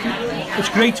I think it's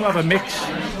great to have a mix.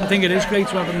 I think it is great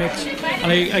to have a mix,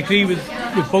 and I agree with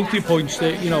both your points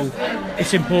that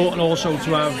it's important also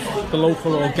to have the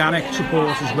local organic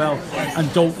support as well,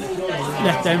 and don't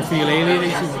let them feel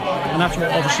alienated. And that's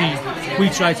what obviously we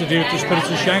try to do at the Spirits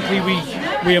of Shankly.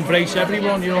 We embrace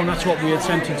everyone, and that's what we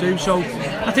attempt to do. So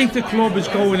I think the club is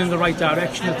going in the right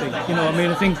direction, I think.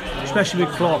 I think especially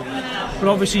with Klopp. But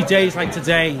obviously days like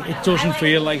today, it doesn't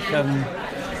feel like,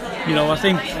 I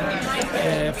think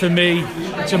for me,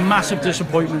 it's a massive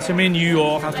disappointment. I'm in New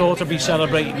York. I thought I'd be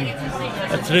celebrating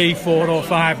a 3, 4 or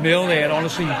 5-0 there,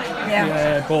 honestly.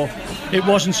 But it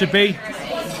wasn't to be.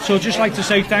 So I'd just like to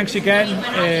say thanks again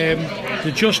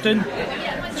to Justin,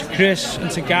 to Chris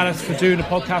and to Gareth for doing the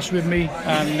podcast with me,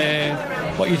 and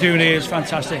what you're doing here is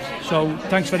fantastic. So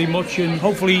thanks very much, and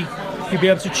hopefully you'll be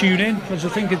able to tune in, because I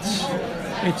think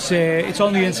it's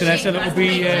on the internet and it'll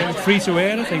be free to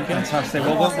air, I think. Fantastic.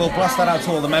 Well, we'll blast that out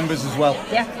to all the members as well.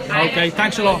 Okay,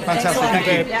 thanks a lot. Fantastic. Thank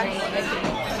you.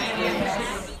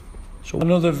 So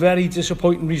another very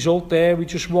disappointing result there. We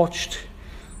just watched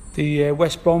the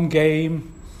West Brom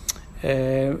game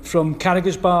from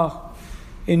Carragher's Bar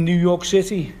in New York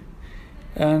City,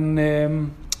 and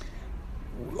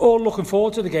all looking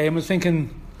forward to the game and thinking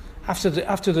after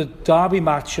the derby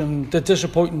match and the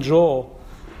disappointing draw,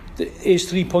 is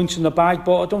 3 points in the bag.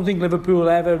 But I don't think Liverpool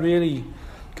ever really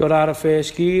got out of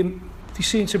first game. They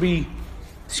seem to be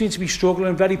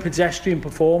struggling. Very pedestrian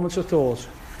performance, I thought.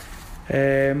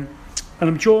 And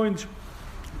I'm joined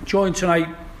tonight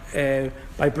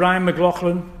by Brian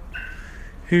McLaughlin,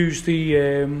 who's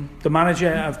the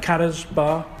manager of Carr's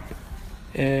Bar.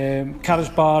 Carr's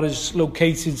Bar is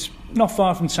located not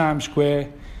far from Times Square,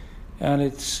 and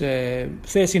it's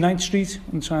 39th Street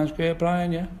in Times Square.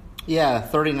 Brian, yeah? Yeah,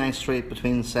 39th Street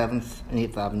between 7th and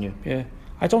 8th Avenue. Yeah.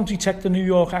 I don't detect the New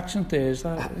York accent there, is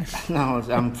that? No,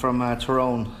 I'm from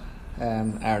Tyrone,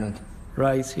 Ireland.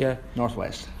 Right, yeah.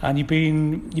 Northwest. And you've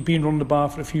been running the bar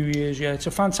for a few years, yeah. It's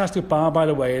a fantastic bar, by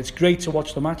the way. It's great to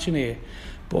watch the match in here,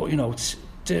 but it's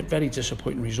a very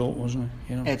disappointing result, wasn't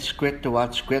it? It's great to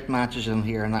watch great matches in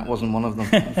here, and that wasn't one of them,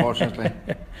 unfortunately.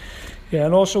 Yeah,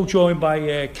 and also joined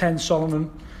by Ken Solomon,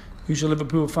 who's a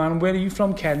Liverpool fan. Where are you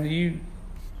from, Ken? Are you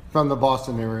from the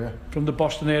Boston area? From the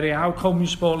Boston area. How come you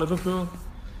support Liverpool?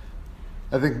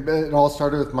 I think it all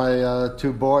started with my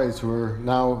two boys who are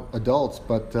now adults,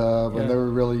 but when they were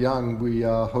really young, we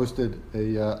hosted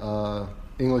a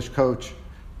English coach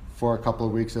for a couple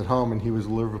of weeks at home, and he was a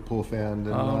Liverpool fan, and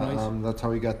nice. That's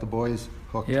how he got the boys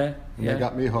hooked. Yeah, and they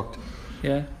got me hooked.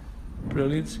 Yeah,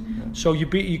 brilliant. Yeah. So you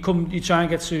try and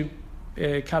get to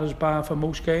Carr's Bar for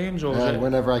most games, or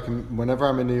whenever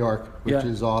I'm in New York, which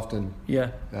is often.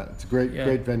 Yeah, it's a great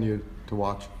venue to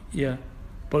watch. Yeah.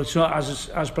 But it's not,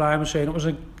 as Brian was saying, it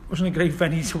wasn't a great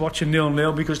venue to watch a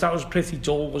 0-0, because that was pretty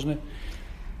dull, wasn't it?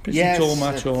 Pretty dull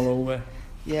match all over.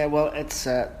 Yeah, well, it's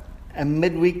a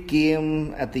midweek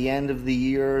game at the end of the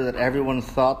year that everyone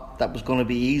thought that was going to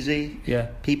be easy. Yeah.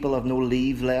 People have no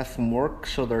leave left from work,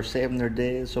 so they're saving their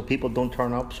days, so people don't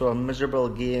turn up. So a miserable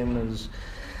game is...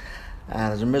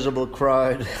 there's a miserable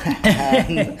crowd,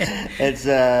 and it's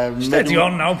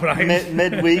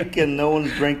midweek, and no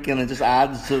one's drinking. It just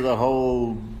adds to the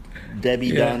whole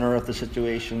Debbie Downer of the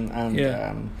situation, and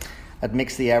it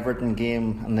makes the Everton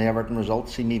game and the Everton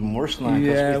results seem even worse now.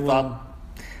 Because we thought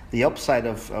the upside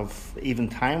of even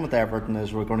time with Everton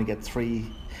is we're going to get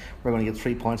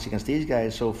 3 points against these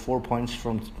guys, so 4 points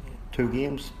from 2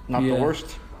 games, not the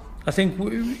worst. I think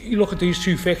you look at these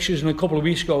 2 fixtures, and a couple of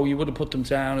weeks ago you would have put them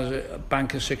down as a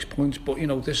bank of 6 points. But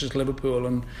this is Liverpool,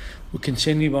 and we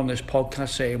continue on this podcast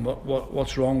saying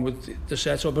what's wrong with the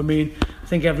setup. I mean, I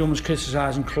think everyone was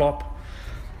criticising Klopp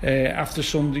after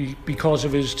Sunday because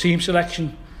of his team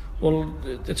selection. Well,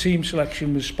 the team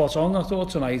selection was spot on, I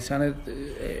thought, tonight, and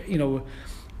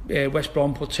West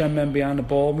Brom put 10 men behind the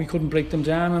ball, and we couldn't break them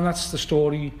down, and that's the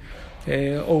story.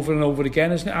 Over and over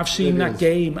again, isn't it? I've seen that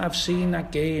game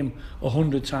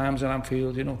 100 times at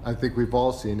Anfield, I think we've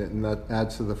all seen it, and that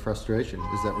adds to the frustration,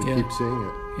 is that we keep seeing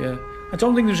it. Yeah. I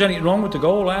don't think there's anything wrong with the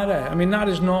goal either. I mean, that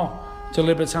is not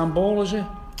deliberate handball, is it?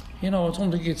 I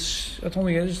don't think it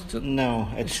is. No,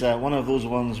 it's one of those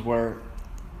ones where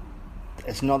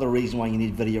it's another reason why you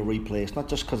need video replay. It's not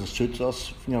just because it suits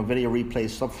us. Video replay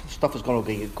stuff is going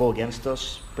to go against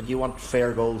us, but you want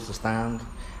fair goals to stand.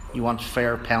 You want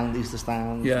fair penalties to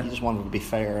stand. You just want it to be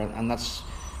fair, and that's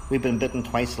we've been bitten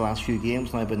twice the last few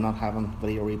games now by not having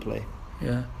video replay.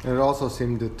 Yeah, and it also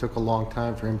seemed it took a long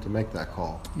time for him to make that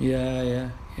call. Yeah,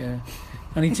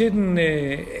 and he didn't.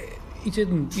 I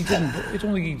don't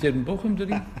think he didn't book him, did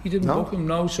he? He didn't book him,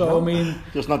 no. So I mean,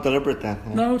 it's not deliberate then.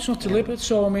 Yeah. No, it's not deliberate.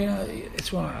 So I mean,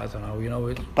 it's one. I don't know.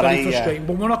 It's very frustrating.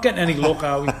 But we're not getting any luck,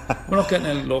 are we? We're not getting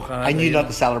any luck. I knew not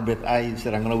to celebrate. I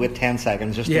said I'm going to wait 10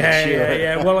 seconds just to make sure.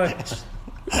 Yeah. Well,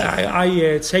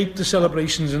 I taped the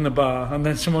celebrations in the bar, and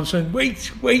then someone said,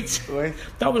 "Wait."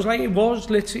 That was it was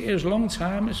literally. It was a long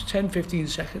time. It's 10-15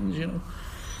 seconds.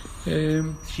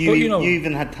 You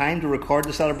even had time to record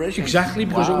the celebration. Exactly,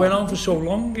 because it went on for so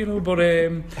long, But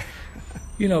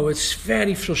it's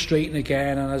very frustrating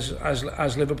again, and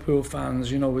as Liverpool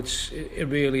fans, it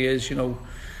really is.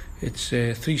 It's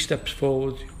 3 steps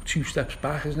forward, 2 steps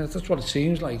back, isn't it? That's what it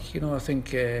seems like. I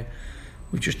think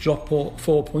we've just dropped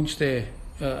 4 points there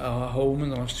at home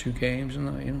in the last 2 games,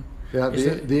 and Yeah,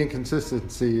 the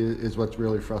inconsistency is what's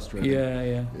really frustrating.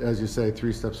 Yeah. As you say,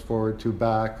 3 steps forward, 2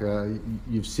 back.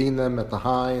 You've seen them at the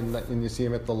high, and you see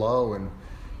them at the low, and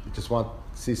you just want to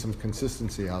see some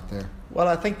consistency out there. Well,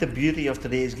 I think the beauty of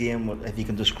today's game, if you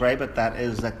can describe it, that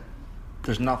is that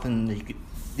there's nothing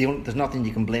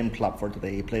you can blame Klopp for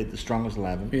today. He played the strongest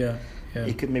 11. Yeah.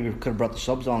 He could have brought the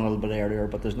subs on a little bit earlier,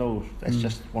 but there's no. It's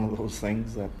just one of those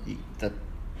things that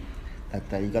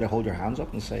you got to hold your hands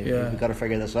up and say, we've got to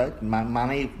figure this out.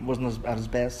 Manny wasn't at his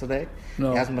best today.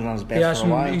 No. He hasn't been at his best for a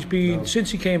while.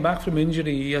 Since he came back from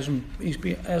injury, he hasn't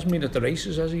been at the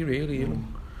races, has he really?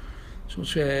 So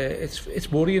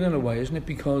it's worrying in a way, isn't it?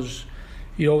 Because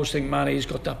you always think Mane's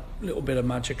got that little bit of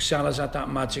magic. Salah's had that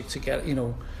magic to get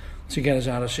us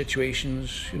out of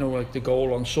situations. You know, like the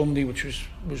goal on Sunday, which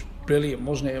was brilliant,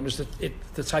 wasn't it? It was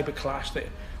the type of class that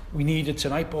we needed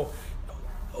tonight. But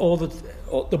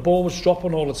the ball was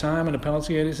dropping all the time in the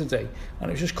penalty area today, and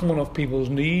it was just coming off people's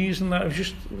knees, and that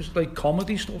it was like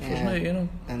comedy stuff, wasn't it? You know.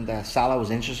 And Salah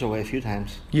was inches away a few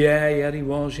times. Yeah, he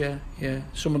was. Yeah.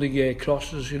 Some of the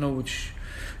crosses, you know, which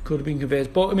could have been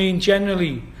converted. But I mean,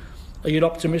 generally, are you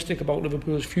optimistic about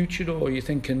Liverpool's future, or are you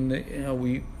thinking that, you know,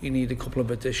 we need a couple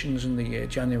of additions in the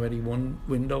January 1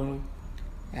 window?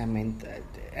 I mean,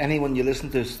 anyone you listen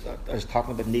to is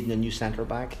talking about needing a new centre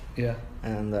back. Yeah.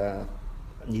 And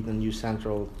needing a new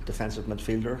central defensive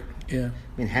midfielder. Yeah.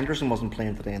 I mean, Henderson wasn't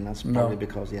playing today, and that's probably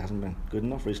because he hasn't been good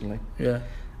enough recently. Yeah.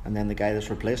 And then the guy that's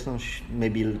replacing him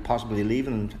maybe possibly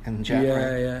leaving in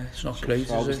January. Yeah. It's not great.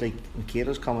 So obviously,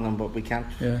 Keita's coming in, but we can't.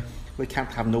 Yeah. We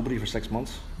can't have nobody for 6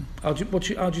 months. How do you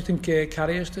think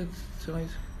Karius did tonight?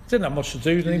 Didn't have much to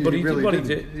do, did he? But he really did what he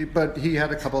did. But he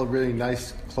had a couple of really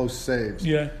nice close saves.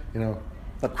 Yeah. You know.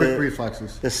 But quick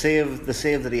reflexes. The save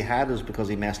that he had is because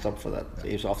he messed up for that.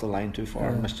 He was off the line too far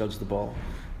and misjudged the ball.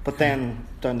 But then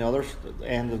down the other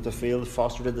end of the field,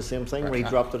 Foster did the same thing where he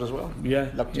dropped it as well. Yeah,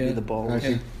 looked to be the ball. I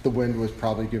think the wind was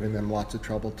probably giving them lots of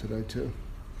trouble today too.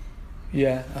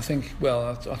 Yeah, I think.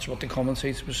 Well, that's what the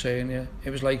commentator was saying. Yeah, it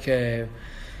was like.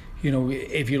 You know,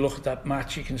 if you look at that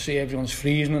match, you can see everyone's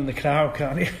freezing in the crowd,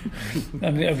 can't you?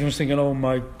 And everyone's thinking, "Oh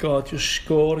my God, just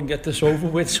score and get this over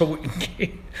with, so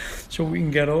we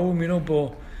can get home." You know,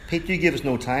 but Pete, you give us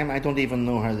no time. I don't even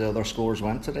know how the other scores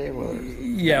went today.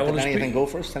 Did anything go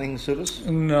for us? Anything suit us?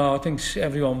 No, I think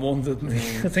everyone wondered.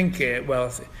 I think,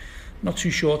 not too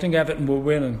sure. I think Everton were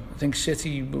winning. I think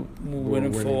City were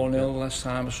winning 4-0 last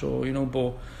time I saw. You know,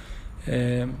 but.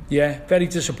 Very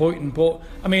disappointing. But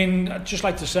I mean, I'd just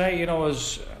like to say, you know,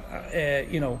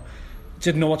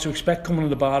 didn't know what to expect coming to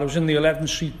the bar. I was in the 11th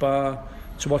Street bar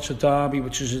to watch the derby,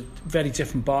 which is a very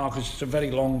different bar because it's a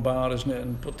very long bar, isn't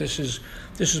it? But this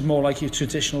is more like your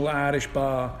traditional Irish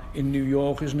bar in New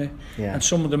York, isn't it? Yeah. And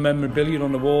some of the memorabilia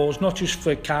on the walls, not just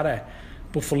for Carra,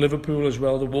 but for Liverpool as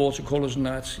well, the watercolours and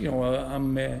that. You know,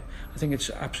 I think it's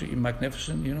absolutely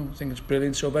magnificent. You know, I think it's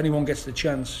brilliant. So if anyone gets the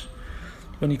chance,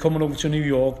 when you're coming over to New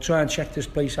York, try and check this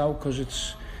place out because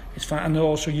it's fun. And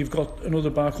also you've got another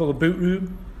bar called the Boot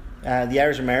Room. The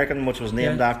Irish American, which was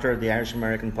named after the Irish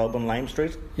American pub on Lime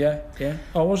Street. Yeah.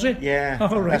 Oh, was it? Yeah.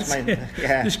 Oh, right.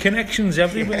 There's connections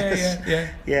everywhere. Yes.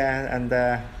 Yeah, and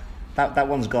that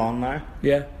one's gone now.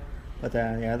 Yeah. But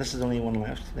this is the only one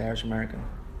left, the Irish American.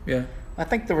 Yeah. I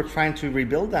think they were trying to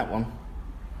rebuild that one.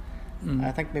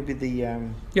 I think maybe the... Yeah,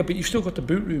 but you've still got the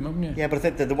Boot Room, haven't you? Yeah, but I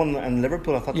think the one in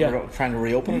Liverpool, I thought they were trying to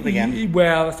reopen it again.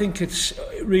 Well, I think it's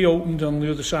reopened on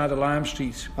the other side of Lime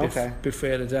Street. Bit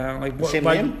further down. Like, same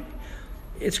name?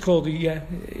 It's called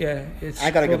it's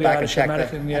I got to get back and check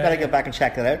that. I got to get back and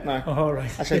check that out now. Oh, all right.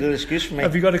 That's a good excuse for me.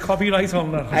 Have you got a copyright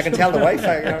on that? I can tell the wife.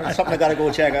 It's something I got to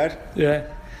go check out. Yeah.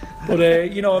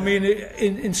 But you know, I mean,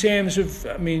 in terms of,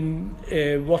 I mean,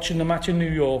 watching the match in New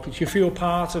York, do you feel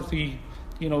part of the,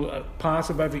 you know,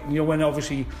 part of everything? You know, when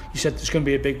obviously you said there's going to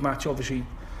be a big match, obviously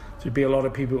there'd be a lot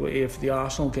of people here for the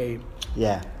Arsenal game.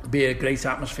 Yeah. It'd be a great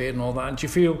atmosphere and all that. And do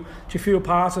you feel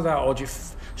part of that, or do you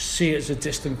see it as a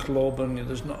distant club and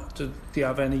there's not? Do you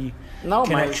have any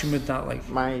connection with that? Like,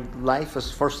 my life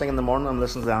is first thing in the morning I'm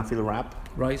listening to the Anfield Rap.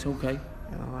 Right. Okay.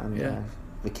 You know, and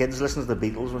the kids listen to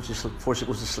the Beatles before she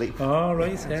goes to sleep. Oh,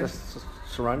 right. Yeah. Just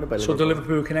surrounded by so Liverpool. The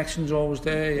Liverpool connection's always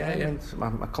there. Yeah.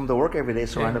 I come to work every day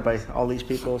surrounded by all these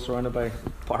people, surrounded by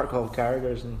Park Hall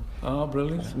characters, and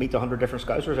brilliant. Meet 100 different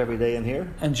Scousers every day in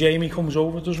here. And Jamie comes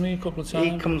over, doesn't he, a couple of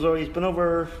times? He comes over. He's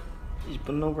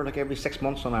been over like every 6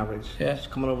 months on average. Yeah. He's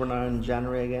coming over now in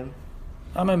January again.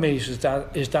 I'm amazed his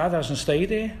dad hasn't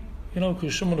stayed here. You know,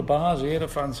 because some of the bars here are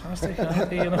fantastic, aren't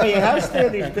they? You know? Well, he has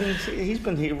stayed. He's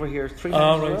been over here 3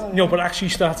 times. Right. Well, no, but actually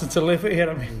started to live here.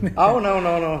 I mean. Oh no!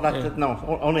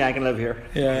 No, only I can live here.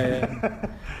 Yeah.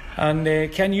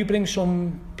 And can you bring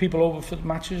some people over for the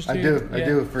matches? I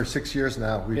do. For 6 years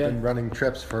now, we've been running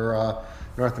trips for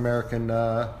North American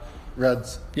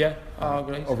Reds. Yeah. Oh,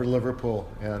 great. Over to Liverpool,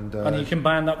 and you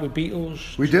combine that with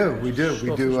Beatles. We do. We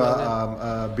do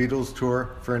a Beatles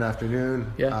tour for an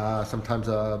afternoon. Yeah. Sometimes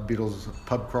a Beatles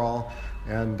pub crawl,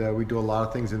 and we do a lot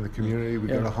of things in the community. We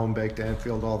go to Home Baked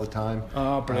Anfield all the time.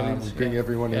 Oh, brilliant. We bring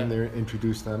everyone in there,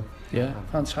 introduce them. Yeah,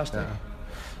 fantastic.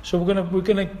 So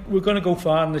we're gonna go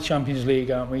far in the Champions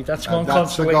League, aren't we? That's one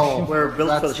that's consolation. We're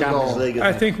built for the Champions League.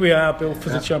 I think we are built for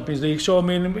the Champions League. So I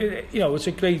mean, it's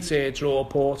a great draw,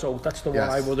 Porto. That's the one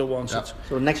I would have wanted. Yeah.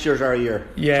 So next year's our year.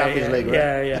 Champions League, right?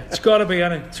 Yeah. It's got to be,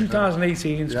 and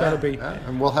 2018. It's got to be. Yeah.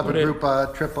 And we'll have a group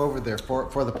trip over there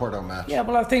for the Porto match. Yeah,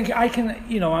 well, I think I can.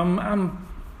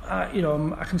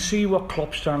 I can see what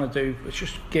Klopp's trying to do. It's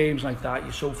just games like that.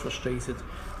 You're so frustrated.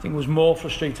 I think I was more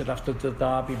frustrated after the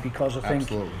derby because I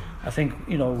think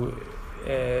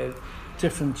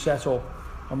different setup,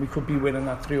 and we could be winning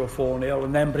that 3 or 4-0,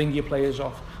 and then bring your players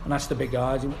off, and that's the big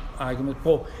argument.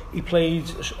 But he played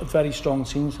a very strong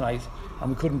team tonight,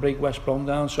 and we couldn't break West Brom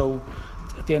down. So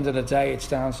at the end of the day, it's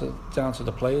down to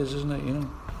the players, isn't it?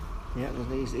 Yeah,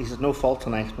 he's no fault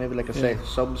tonight. Maybe, like I say,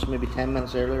 subs maybe 10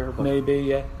 minutes earlier. But maybe,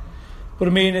 yeah. But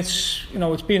I mean, it's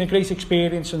been a great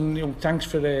experience, and thanks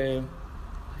for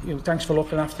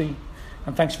looking after you,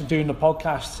 and thanks for doing the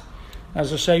podcast.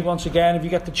 As I say, once again, if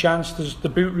you get the chance, there's the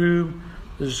boot room,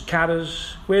 there's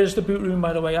Carras. Where's the boot room,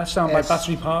 by the way? That's down by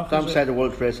Battery Park. Down beside the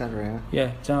World Trade Centre, yeah.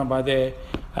 Yeah, down by there,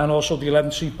 and also the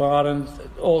 11th Street Bar, and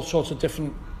all sorts of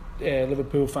different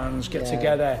Liverpool fans get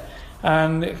together.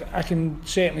 And I can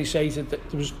certainly say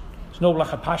that there's no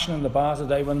lack of passion in the bar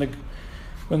today when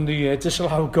the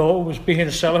disallowed goal was being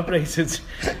celebrated.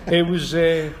 It was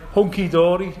hunky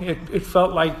dory. It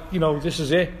felt like this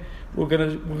is it. We're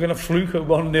gonna fluke a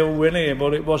 1-0 win here,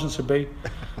 but it wasn't to be.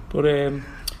 But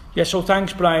so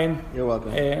thanks, Brian. You're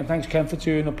welcome. And thanks, Ken, for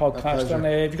doing the podcast. And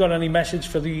have you got any message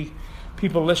for the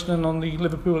people listening on the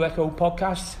Liverpool Echo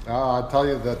podcast? I'll tell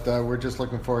you that we're just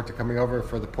looking forward to coming over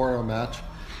for the Porto match.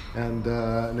 And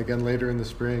again later in the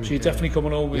spring. So you're definitely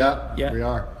coming over? Yeah, we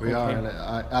are, and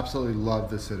I absolutely love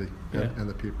the city and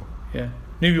the people. Yeah,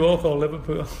 New York or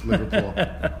Liverpool? Liverpool,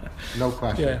 no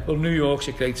question. Yeah, well, New York's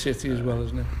a great city as well,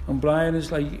 isn't it? And Brian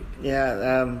is like...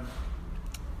 Yeah,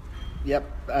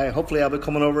 hopefully I'll be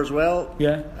coming over as well.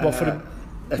 Yeah, what for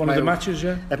one of the matches,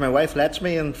 yeah? If my wife lets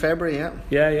me in February, yeah.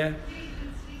 Yeah.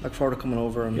 Look forward to coming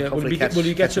over and hopefully will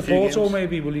you get to Porto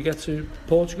maybe? Will you get to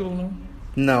Portugal, no?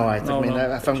 No, if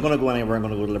I'm going to go anywhere, I'm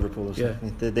going to go to Liverpool. Yeah.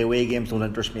 The away games don't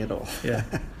interest me at all. Yeah.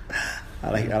 I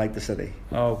like the city.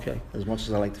 Oh, okay. As much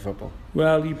as I like the football.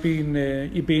 Well, you've been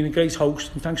a great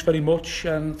host, and thanks very much,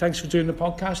 and thanks for doing the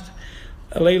podcast.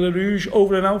 Layla Rouge,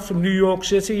 over and out from New York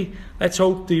City. Let's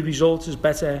hope the result is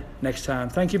better next time.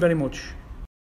 Thank you very much.